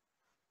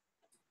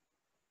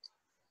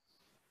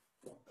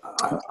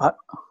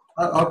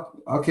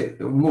 Okay,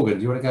 Morgan,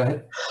 do you want to go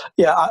ahead?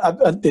 Yeah,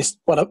 this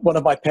one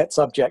of my pet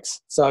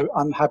subjects, so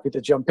I'm happy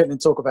to jump in and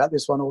talk about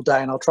this one all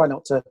day, and I'll try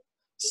not to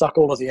suck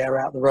all of the air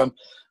out of the room.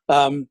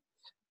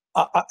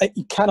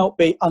 It cannot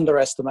be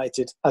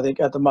underestimated, I think,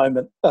 at the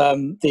moment,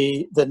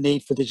 the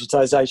need for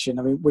digitization.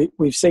 I mean,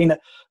 we've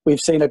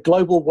seen a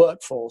global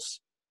workforce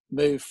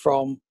move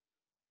from,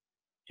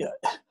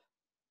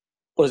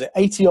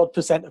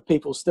 80% of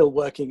people still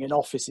working in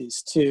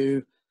offices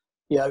to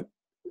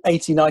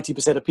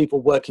 80-90% of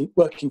people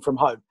working from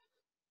home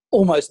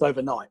almost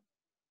overnight.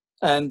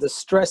 And the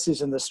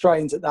stresses and the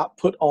strains that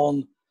put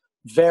on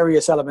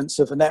various elements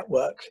of the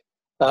network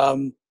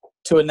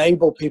to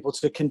enable people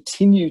to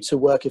continue to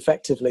work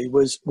effectively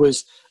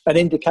was an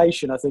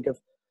indication, I think, of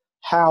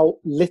how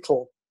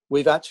little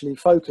we've actually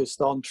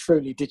focused on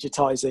truly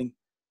digitizing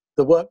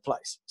the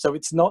workplace. So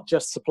it's not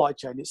just supply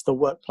chain, it's the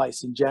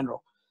workplace in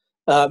general.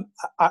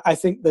 I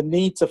think the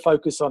need to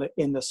focus on it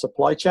in the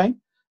supply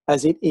chain,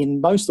 as it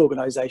in most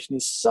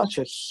organizations is such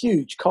a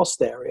huge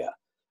cost area,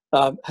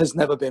 has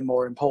never been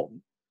more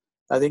important.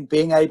 I think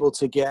being able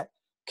to get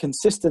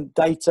consistent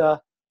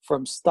data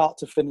from start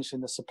to finish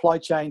in the supply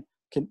chain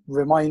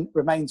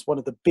remains one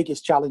of the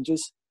biggest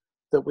challenges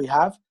that we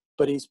have,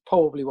 but is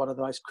probably one of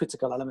the most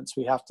critical elements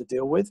we have to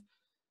deal with.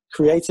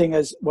 Creating,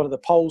 as one of the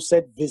polls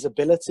said,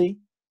 visibility,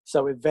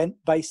 so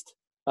event-based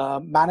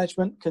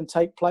management can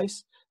take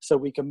place, so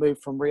we can move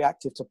from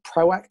reactive to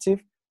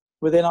proactive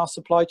within our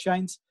supply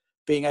chains,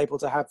 being able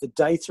to have the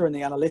data and the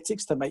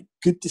analytics to make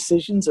good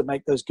decisions and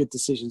make those good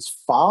decisions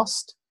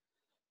fast,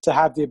 to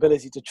have the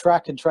ability to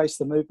track and trace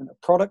the movement of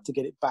product to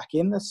get it back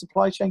in the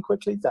supply chain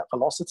quickly, that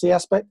velocity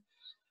aspect.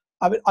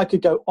 I mean, I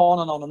could go on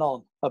and on and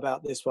on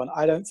about this one.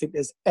 I don't think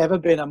there's ever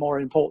been a more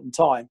important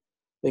time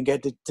than to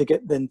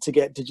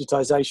get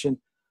digitization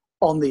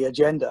on the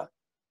agenda.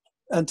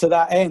 And to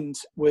that end,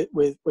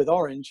 with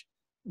Orange,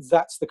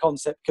 that's the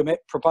concept commit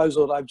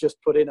proposal that I've just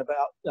put in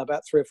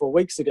about 3 or 4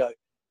 weeks ago.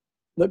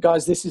 Look,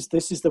 guys, this is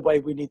the way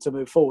we need to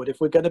move forward.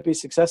 If we're going to be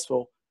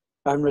successful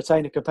and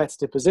retain a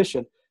competitive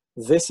position,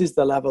 this is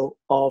the level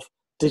of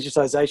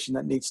digitization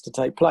that needs to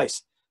take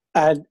place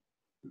and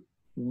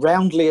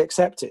roundly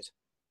accepted.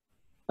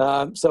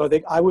 So I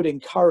think I would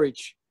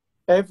encourage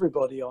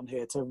everybody on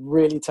here to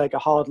really take a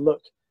hard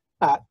look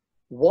at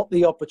what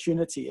the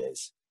opportunity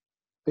is,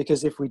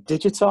 because if we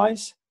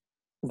digitize,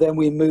 then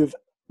we move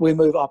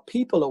our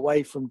people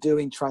away from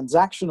doing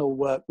transactional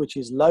work, which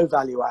is low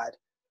value add,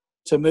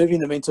 to moving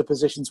them into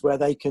positions where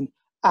they can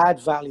add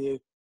value,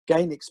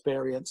 gain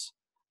experience,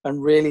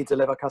 and really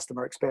deliver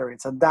customer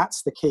experience. And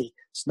that's the key.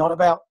 It's not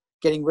about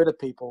getting rid of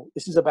people.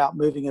 This is about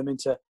moving them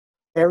into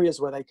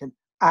areas where they can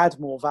add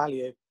more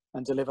value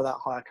and deliver that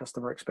higher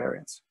customer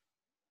experience.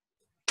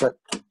 But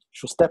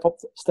she'll step off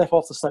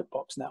the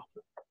soapbox now.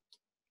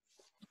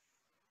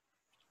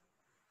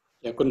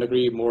 Yeah, I couldn't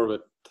agree more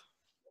with.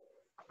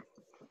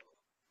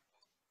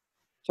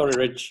 Sorry,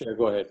 Rich,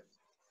 go ahead.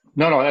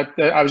 No,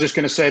 I was just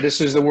going to say,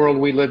 this is the world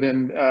we live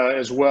in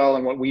as well,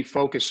 and what we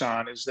focus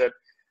on is that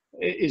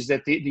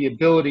the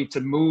ability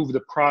to move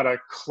the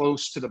product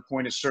close to the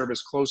point of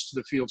service, close to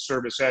the field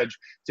service edge,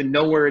 to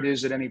know where it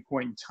is at any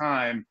point in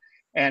time.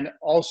 And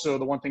also,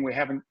 the one thing we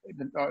haven't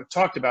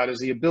talked about is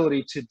the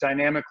ability to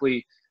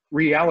dynamically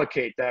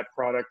reallocate that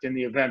product in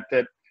the event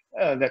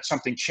that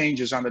something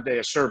changes on the day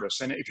of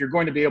service. And if you're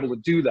going to be able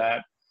to do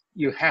that,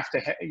 you have to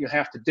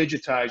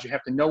digitize. You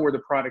have to know where the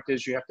product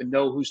is. You have to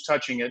know who's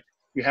touching it.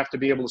 You have to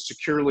be able to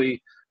securely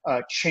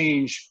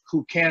change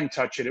who can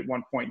touch it at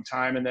one point in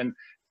time, and then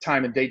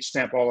time and date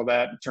stamp all of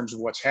that in terms of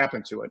what's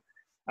happened to it.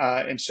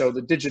 And so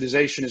the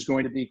digitization is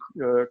going to be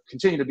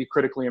continue to be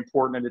critically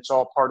important, and it's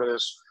all part of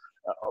this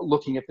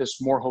looking at this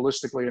more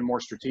holistically and more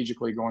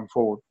strategically going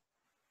forward.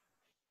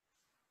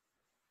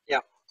 Yeah.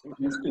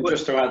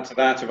 Just to add to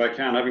that, if I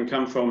can, having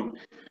come from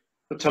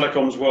the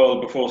telecoms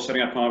world before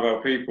setting up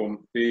our people,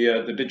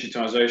 the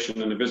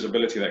digitization and the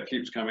visibility that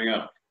keeps coming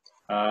up,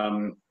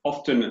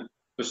 often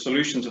the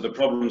solution to the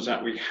problems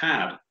that we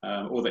had,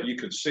 or that you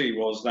could see,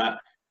 was that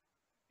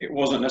it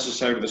wasn't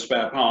necessarily the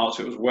spare parts,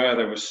 it was where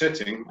they were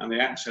sitting and the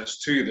access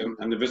to them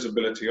and the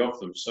visibility of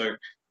them. So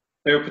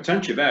they were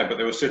potentially there, but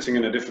they were sitting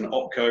in a different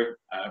opco,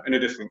 in a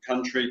different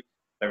country,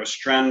 they were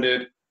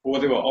stranded, or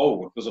they were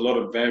old. There's a lot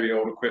of very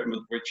old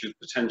equipment which is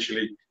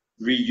potentially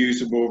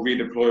reusable,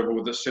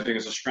 redeployable, that's sitting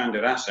as a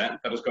stranded asset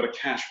that has got a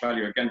cash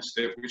value against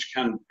it, which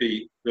can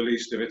be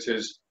released if it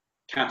is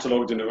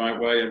catalogued in the right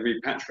way and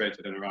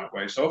repatriated in the right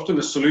way. So often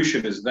the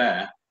solution is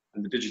there,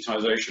 and the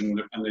digitization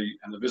and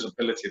the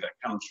visibility that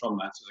comes from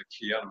that is a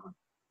key element.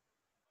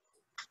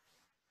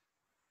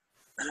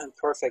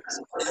 Perfect.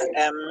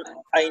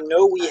 I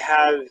know we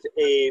have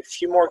a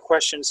few more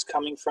questions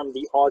coming from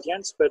the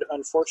audience, but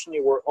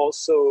unfortunately we're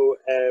also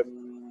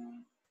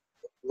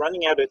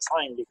running out of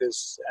time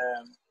because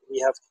we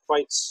have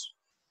quite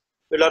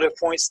a lot of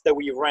points that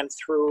we ran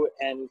through.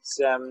 And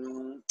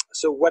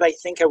so what I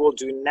think I will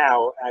do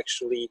now,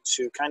 actually,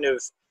 to kind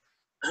of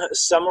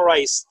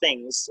summarize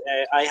things,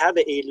 I have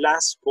a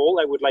last poll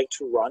I would like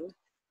to run,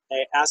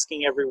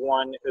 asking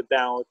everyone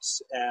about,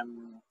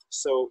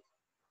 so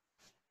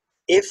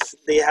if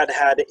they had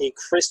had a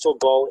crystal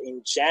ball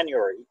in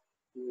January,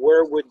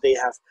 where would they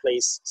have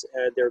placed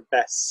their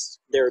bets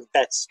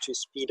to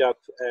speed up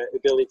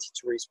ability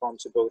to respond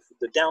to both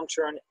the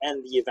downturn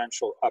and the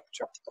eventual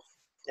upturn?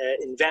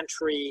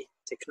 Inventory,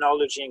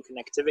 technology and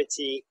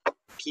connectivity,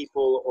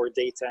 people, or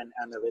data and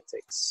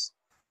analytics.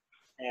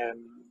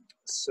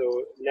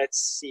 So let's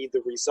see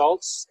the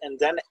results. And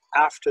then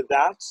after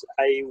that,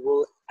 I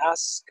will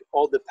ask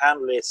all the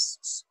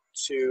panelists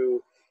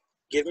to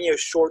give me a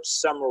short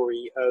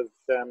summary of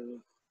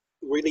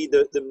really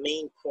the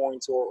main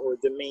points or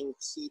the main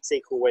key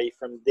takeaway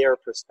from their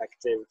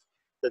perspective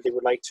that they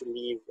would like to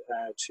leave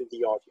to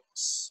the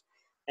audience.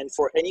 And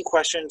for any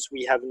questions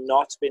we have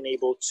not been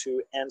able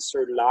to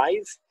answer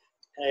live,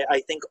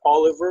 I think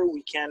Oliver,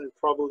 we can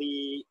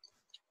probably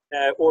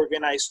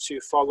organize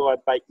to follow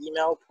up by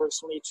email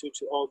personally to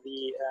all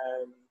the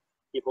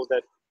people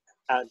that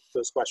had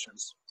those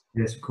questions.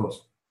 Yes, of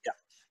course.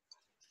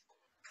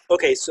 Yeah.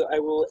 Okay, so I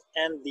will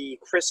end the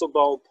crystal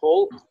ball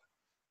poll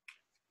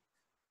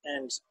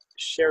and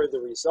share the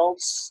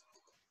results.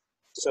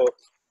 So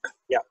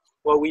yeah,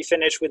 well, we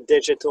finished with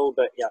digital,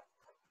 but yeah,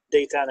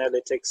 data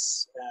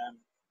analytics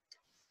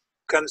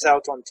comes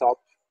out on top,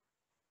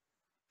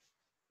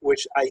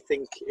 which I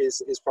think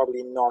is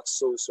probably not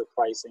so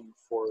surprising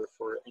for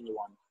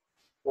anyone.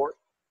 Or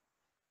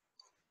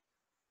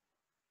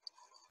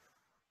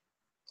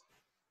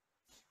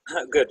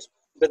good.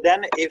 But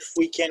then if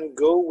we can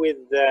go with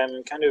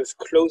kind of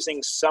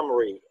closing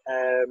summary,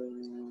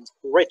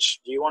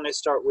 Rich, do you want to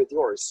start with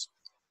yours?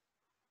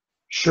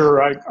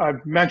 Sure,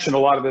 I've mentioned a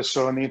lot of this,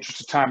 so in the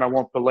interest of time, I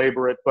won't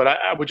belabor it, but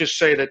I would just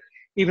say that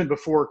even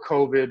before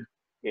COVID,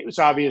 it was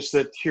obvious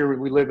that here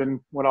we live in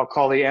what I'll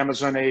call the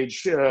Amazon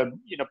age.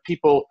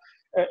 People,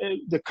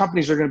 the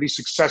companies that are going to be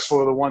successful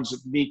are the ones that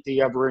meet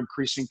the ever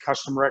increasing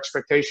customer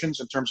expectations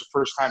in terms of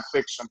first time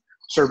fix and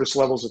service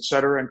levels, et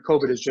cetera. And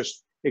COVID has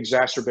just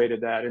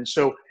exacerbated that. And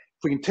so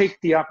if we can take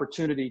the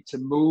opportunity to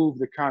move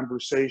the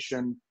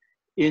conversation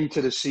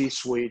into the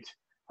C-suite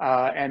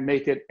and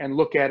make it and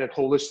look at it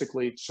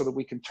holistically so that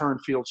we can turn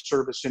field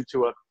service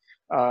into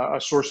a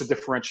source of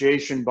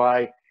differentiation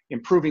by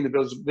improving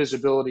the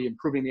visibility,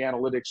 improving the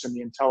analytics and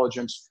the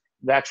intelligence,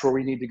 that's where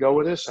we need to go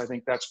with this. I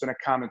think that's been a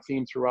common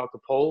theme throughout the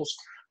polls.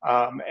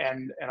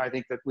 And I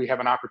think that we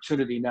have an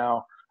opportunity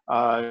now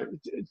to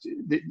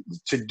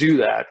do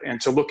that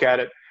and to look at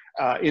it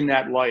in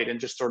that light and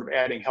just sort of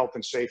adding health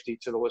and safety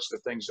to the list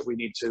of things that we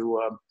need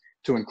to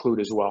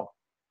include as well.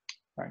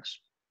 Thanks.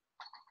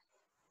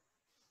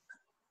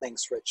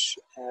 Thanks, Rich.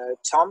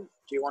 Tom,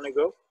 do you want to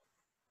go?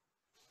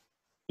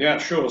 Yeah,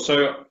 sure.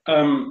 So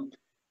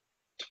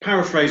to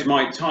paraphrase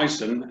Mike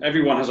Tyson,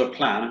 everyone has a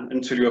plan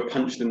until you are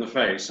punched in the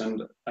face.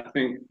 And I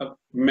think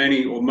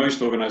many or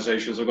most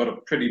organizations have got a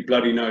pretty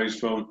bloody nose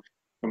from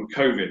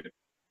COVID.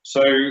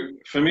 So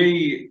for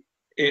me,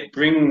 it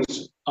brings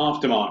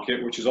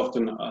aftermarket, which is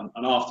often an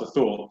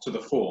afterthought, to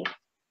the fore.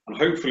 And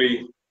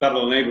hopefully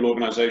that'll enable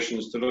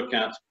organizations to look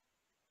at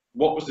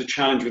what was the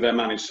challenge with their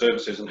managed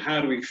services and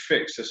how do we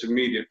fix this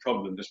immediate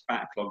problem, this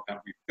backlog that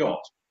we've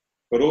got,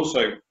 but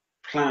also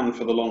plan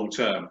for the long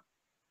term.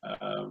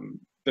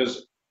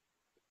 There's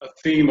a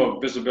theme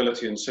of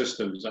visibility and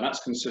systems, and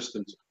that's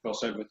consistent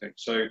across everything.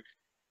 So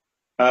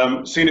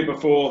seen it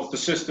before, the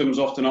systems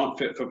often aren't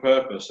fit for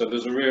purpose. So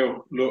there's a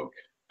real look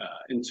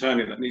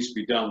internally that needs to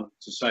be done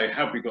to say,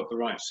 have we got the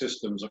right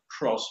systems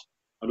across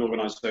an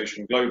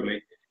organization globally?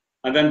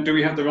 And then do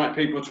we have the right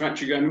people to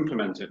actually go and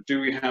implement it? Do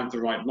we have the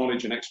right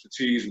knowledge and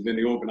expertise within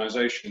the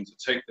organization to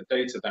take the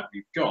data that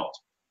we've got,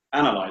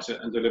 analyze it,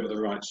 and deliver the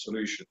right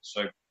solution?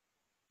 So there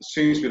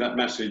seems to be that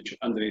message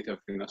underneath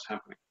everything that's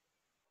happening.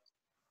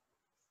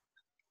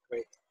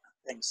 Great,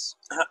 thanks.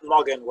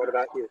 Morgan, what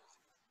about you?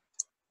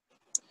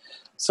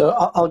 So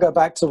I'll go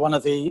back to one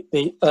of the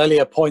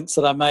earlier points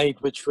that I made,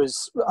 which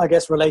was, I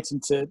guess,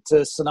 relating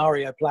to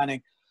scenario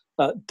planning.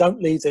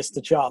 Don't leave this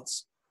to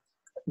chance.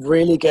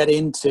 Really get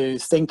into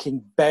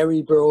thinking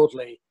very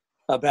broadly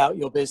about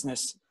your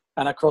business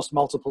and across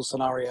multiple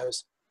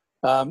scenarios.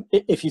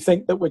 If you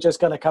think that we're just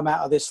going to come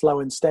out of this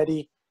slow and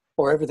steady,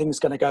 or everything's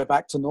going to go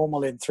back to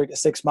normal in 3 to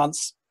 6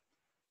 months,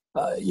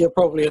 you're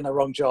probably in the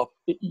wrong job.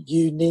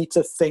 You need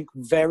to think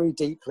very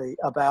deeply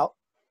about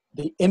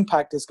the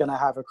impact it's going to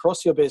have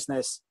across your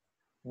business,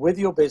 with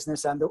your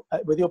business and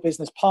with your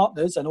business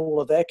partners and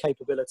all of their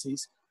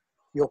capabilities,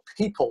 your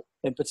people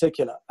in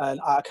particular.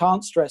 And I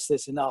can't stress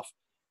this enough,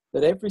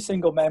 that every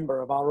single member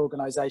of our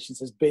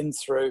organizations has been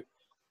through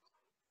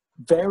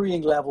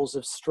varying levels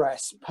of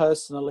stress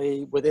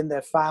personally, within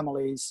their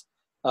families,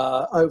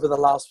 over the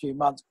last few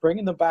months,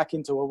 bringing them back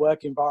into a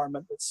work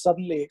environment that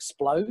suddenly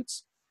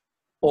explodes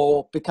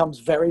or becomes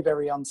very,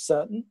 very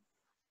uncertain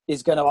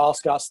is going to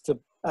ask us to,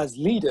 as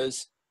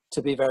leaders,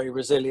 to be very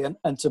resilient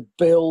and to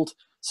build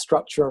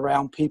structure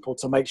around people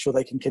to make sure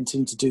they can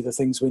continue to do the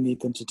things we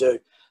need them to do.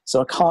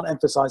 So I can't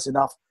emphasize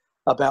enough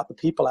about the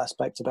people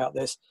aspect about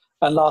this.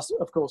 And last,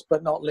 of course,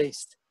 but not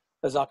least,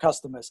 as our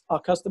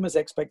customers'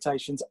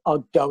 expectations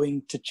are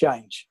going to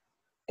change.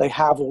 They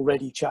have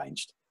already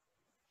changed.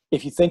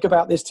 If you think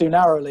about this too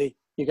narrowly,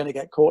 you're going to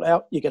get caught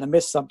out, you're going to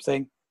miss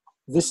something.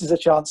 This is a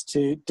chance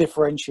to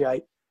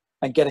differentiate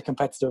and get a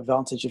competitive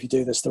advantage if you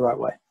do this the right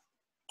way.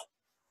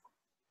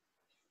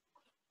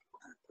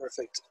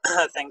 Perfect.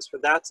 Thanks for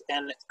that.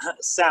 And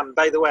Sam,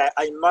 by the way,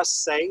 I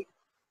must say,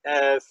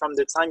 from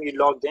the time you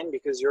logged in,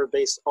 because you're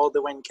based all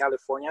the way in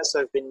California, so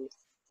I've been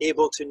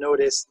able to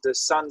notice the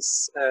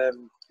sun's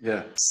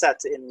set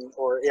in,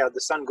 or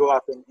the sun go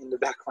up in the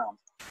background.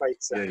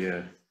 Right.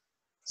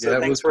 So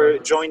thanks for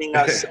joining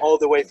us all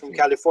the way from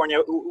California.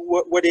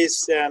 What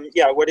is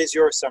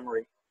your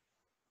summary?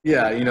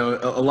 Yeah,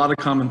 a lot of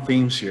common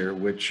themes here,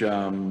 which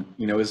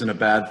isn't a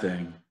bad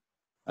thing.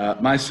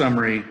 My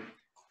summary,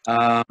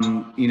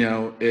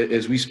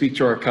 as we speak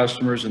to our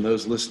customers and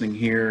those listening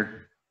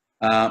here,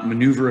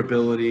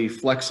 maneuverability,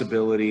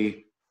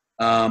 flexibility,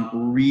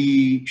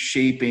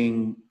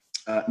 reshaping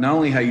not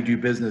only how you do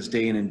business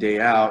day in and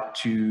day out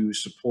to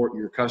support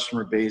your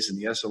customer base and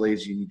the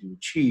SLAs you need to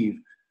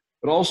achieve,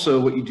 but also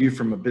what you do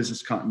from a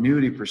business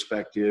continuity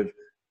perspective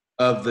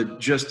of the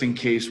just in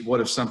case, what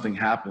if something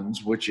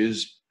happens, which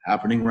is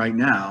happening right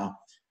now,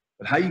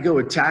 but how you go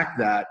attack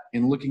that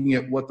and looking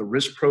at what the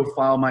risk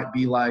profile might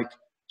be like.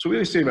 So we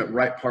always say about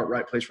right part,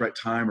 right place, right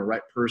time, or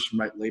right person,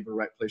 right labor,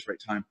 right place, right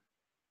time.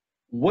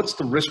 What's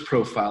the risk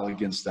profile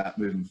against that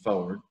moving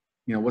forward?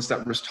 What's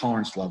that risk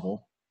tolerance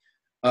level?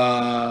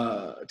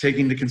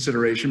 Taking into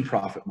consideration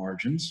profit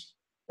margins,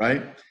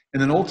 right?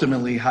 And then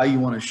ultimately how you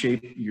want to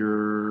shape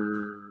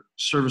your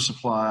service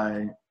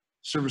supply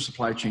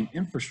chain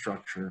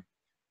infrastructure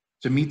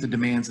to meet the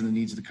demands and the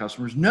needs of the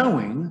customers,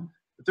 knowing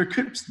that there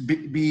could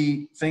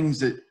be things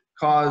that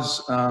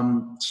cause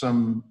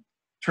some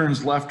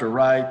turns left or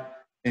right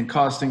and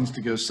cause things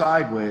to go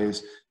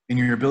sideways, and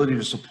your ability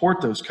to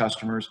support those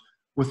customers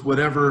with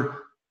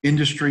whatever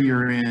industry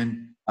you're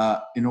in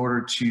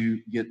order to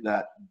get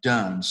that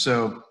done.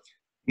 So,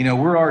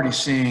 we're already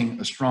seeing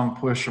a strong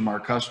push from our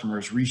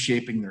customers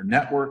reshaping their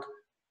network,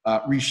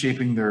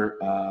 reshaping their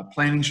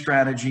planning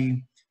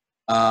strategy,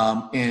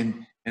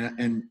 and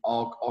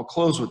I'll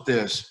close with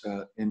this.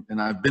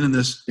 And I've been in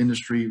this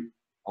industry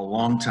a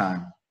long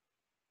time.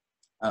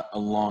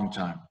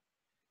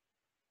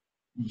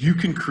 You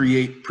can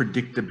create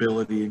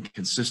predictability and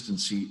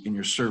consistency in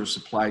your service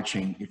supply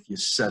chain if you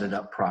set it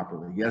up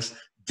properly. Yes,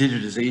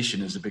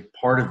 digitization is a big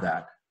part of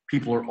that.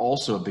 People are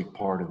also a big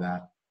part of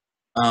that.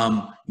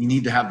 You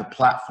need to have the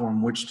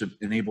platform which to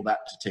enable that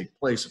to take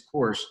place, of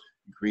course,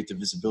 and create the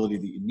visibility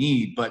that you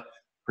need. But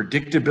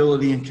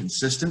predictability and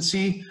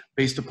consistency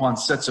based upon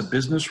sets of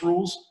business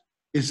rules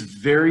is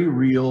very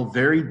real,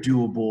 very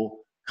doable.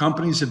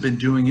 Companies have been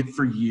doing it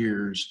for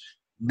years.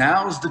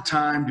 Now's the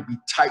time to be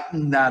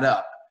tightening that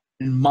up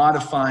and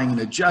modifying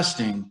and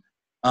adjusting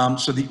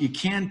so that you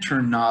can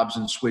turn knobs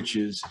and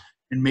switches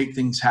and make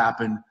things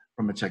happen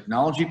from a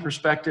technology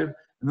perspective,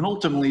 and then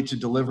ultimately to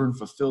deliver and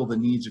fulfill the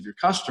needs of your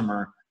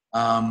customer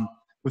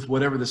with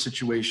whatever the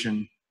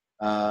situation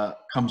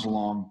comes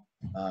along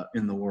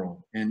in the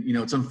world. And,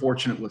 it's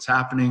unfortunate what's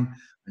happening.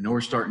 I know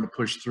we're starting to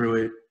push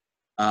through it.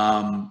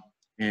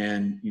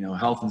 And,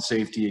 health and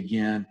safety,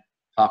 again,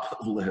 top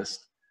of the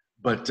list.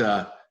 But,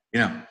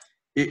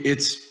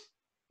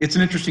 it's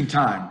an interesting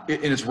time,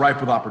 and it's ripe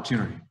with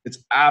opportunity. It's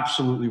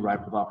absolutely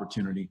ripe with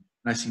opportunity.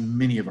 And I see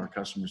many of our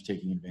customers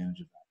taking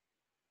advantage of that.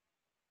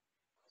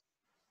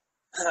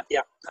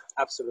 Yeah,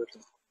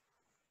 absolutely.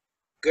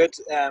 Good.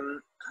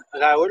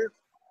 Raul?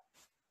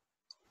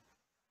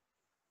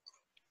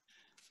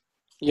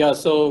 Yeah,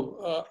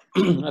 so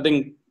I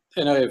think,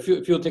 a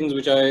few things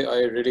which I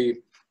really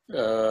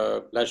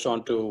latched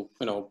on to,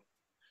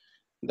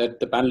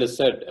 that the panelists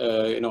said,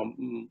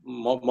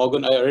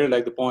 Morgan, I really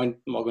like the point,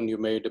 Morgan, you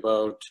made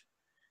about,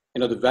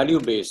 the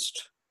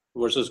value-based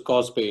versus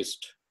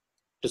cost-based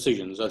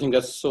decisions. I think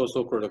that's so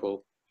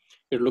critical.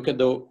 You look at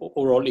the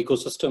overall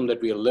ecosystem that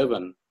we live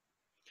in,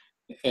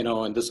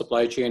 in the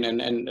supply chain,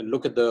 and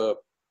look at the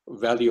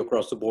value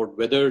across the board,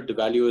 whether the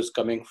value is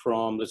coming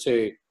from, let's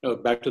say,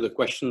 back to the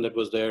question that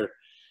was there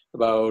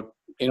about,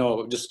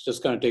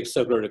 just kind of take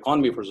circular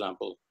economy, for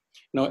example.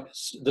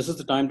 This is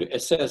the time to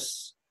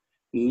assess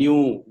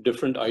new,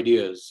 different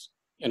ideas,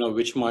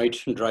 which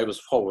might drive us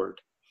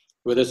forward,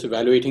 whether it's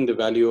evaluating the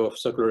value of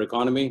circular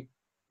economy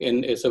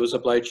in a service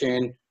supply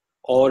chain,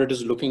 or it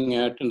is looking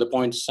at, and the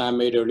point Sam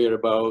made earlier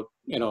about,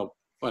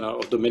 one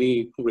of the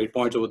many great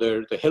points over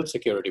there, the health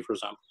security, for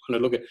example.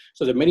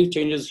 So the many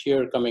changes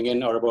here coming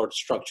in are about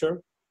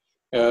structure.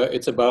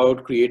 It's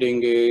about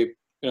creating a,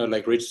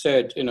 like Rich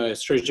said, a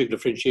strategic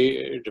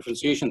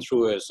differentiation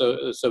through a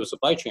service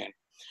supply chain.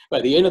 But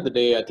at the end of the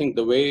day, I think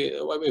the way,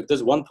 if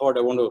there's one thought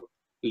I want to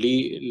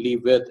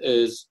leave with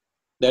is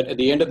that at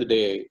the end of the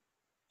day,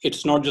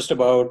 it's not just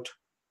about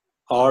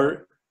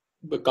our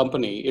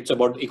company, it's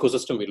about the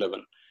ecosystem we live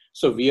in.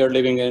 So we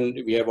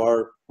have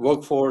our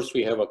workforce,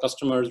 we have our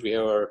customers, we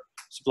have our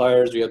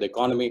suppliers, we have the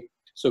economy.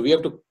 So we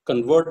have to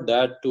convert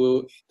that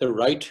to the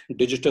right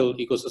digital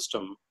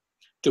ecosystem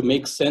to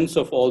make sense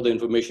of all the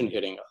information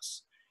hitting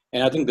us.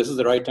 And I think this is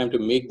the right time to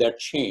make that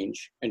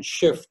change and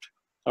shift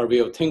our way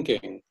of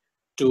thinking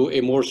to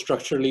a more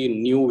structurally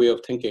new way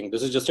of thinking.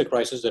 This is just a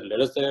crisis that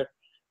led us there.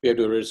 We have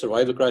to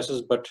survive the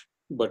crisis, but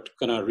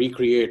kind of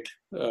recreate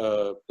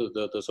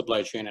the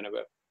supply chain in a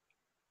way.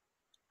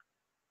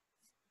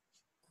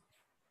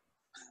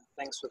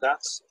 Thanks for that.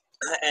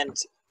 And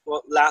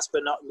well, last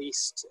but not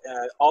least,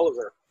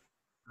 Oliver.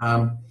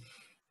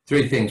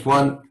 Three things.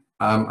 One,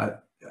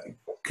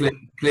 clear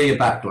your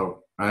backlog,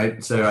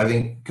 right? So I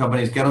think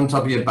companies get on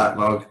top of your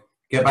backlog,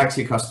 get back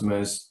to your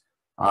customers,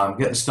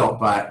 get the stock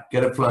back,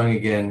 get it flowing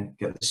again,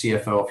 get the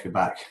CFO off your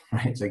back,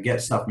 right? So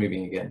get stuff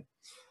moving again.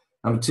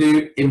 Number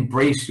two,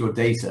 embrace your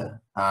data.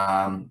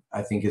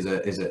 I think is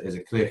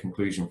a clear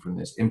conclusion from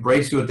this.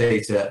 Embrace your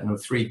data. Number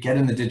three, get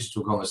in the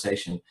digital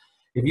conversation.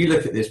 If you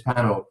look at this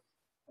panel,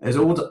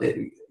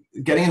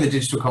 getting in the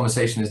digital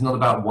conversation is not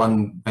about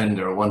one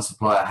vendor or one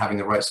supplier having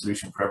the right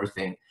solution for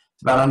everything.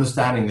 It's about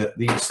understanding that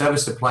the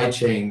service supply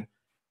chain,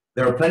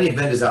 there are plenty of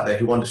vendors out there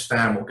who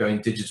understand what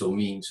going digital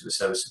means to the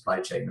service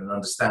supply chain and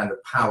understand the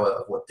power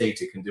of what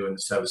data can do in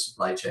the service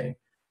supply chain.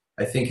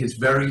 I think it's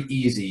very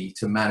easy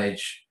to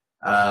manage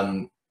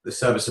the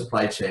service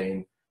supply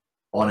chain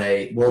on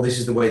a, well, this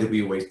is the way that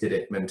we always did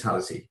it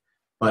mentality.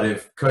 But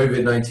if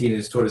COVID-19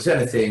 has taught us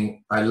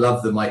anything, I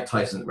love the Mike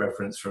Tyson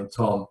reference from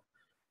Tom.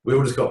 We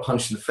all just got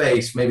punched in the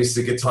face. Maybe it's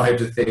a good time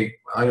to think,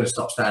 I'm going to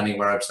stop standing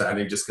where I'm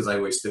standing just because I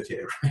always stood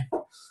here,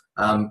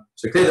 right?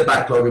 So clear the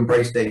backlog,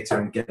 embrace data,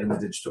 and get in the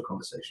digital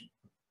conversation.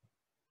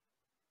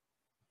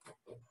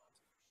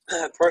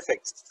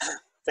 Perfect.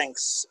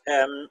 Thanks.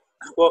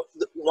 Well,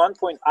 one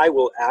point I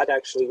will add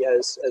actually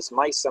as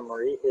my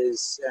summary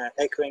is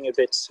echoing a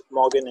bit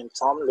Morgan and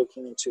Tom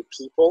looking into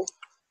people.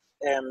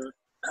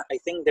 I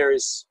think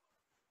there's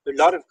a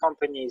lot of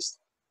companies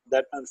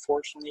that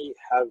unfortunately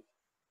have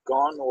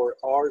gone or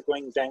are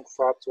going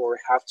bankrupt or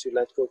have to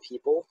let go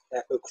people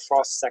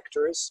across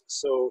sectors.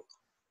 So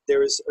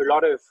there is a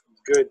lot of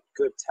good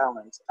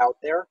talent out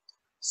there.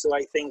 So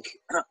I think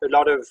a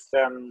lot of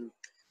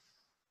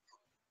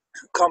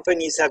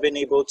companies have been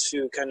able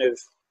to kind of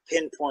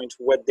pinpoint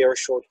what their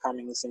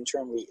shortcomings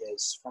internally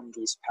is from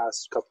these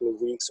past couple of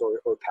weeks or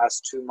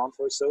past 2 months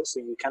or so. So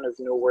you kind of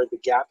know where the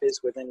gap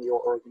is within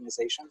your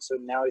organization. So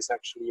now is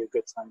actually a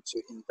good time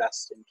to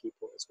invest in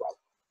people as well.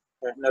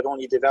 Not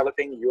only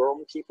developing your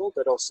own people,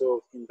 but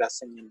also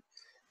investing in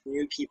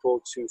new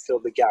people to fill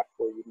the gap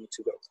where you need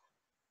to go.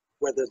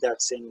 Whether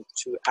that's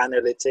into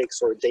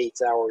analytics or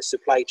data or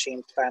supply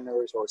chain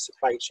planners or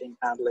supply chain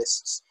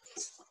analysts,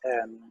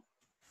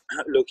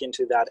 look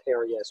into that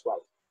area as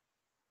well.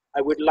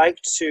 I would like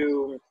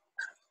to,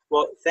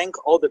 well,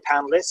 thank all the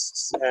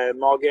panelists,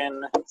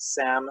 Morgan,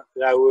 Sam,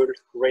 Raul,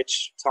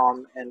 Rich,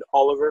 Tom, and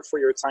Oliver for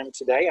your time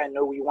today. I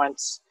know we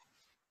went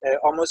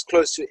almost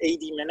close to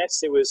 80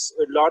 minutes. It was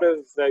a lot of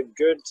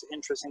good,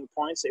 interesting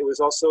points. It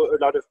was also a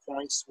lot of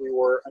points we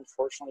were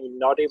unfortunately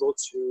not able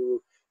to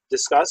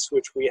discuss,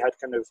 which we had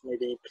kind of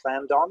maybe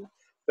planned on.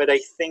 But I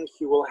think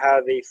you will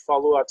have a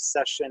follow-up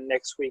session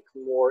next week,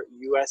 more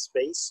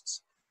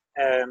US-based.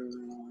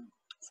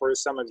 For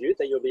some of you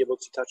that you'll be able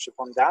to touch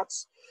upon that.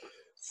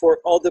 For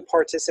all the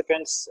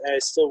participants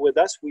still with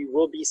us, we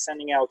will be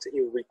sending out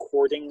a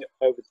recording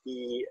of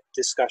the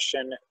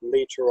discussion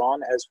later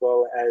on, as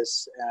well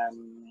as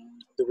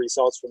the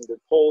results from the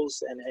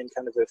polls and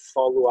kind of a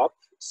follow-up.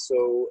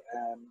 So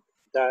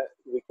that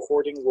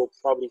recording will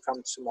probably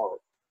come tomorrow.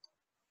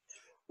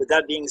 With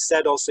that being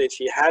said, also, if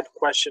you had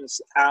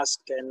questions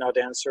asked and not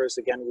answers,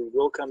 again, we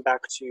will come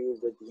back to you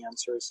with the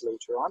answers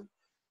later on.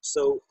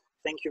 So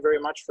thank you very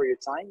much for your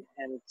time,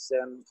 and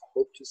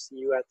hope to see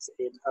you at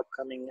an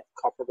upcoming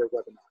Copperberg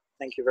webinar.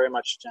 Thank you very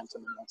much,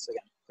 gentlemen, once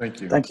again.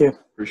 Thank you. Thank you.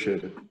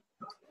 Appreciate it.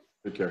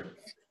 Take care.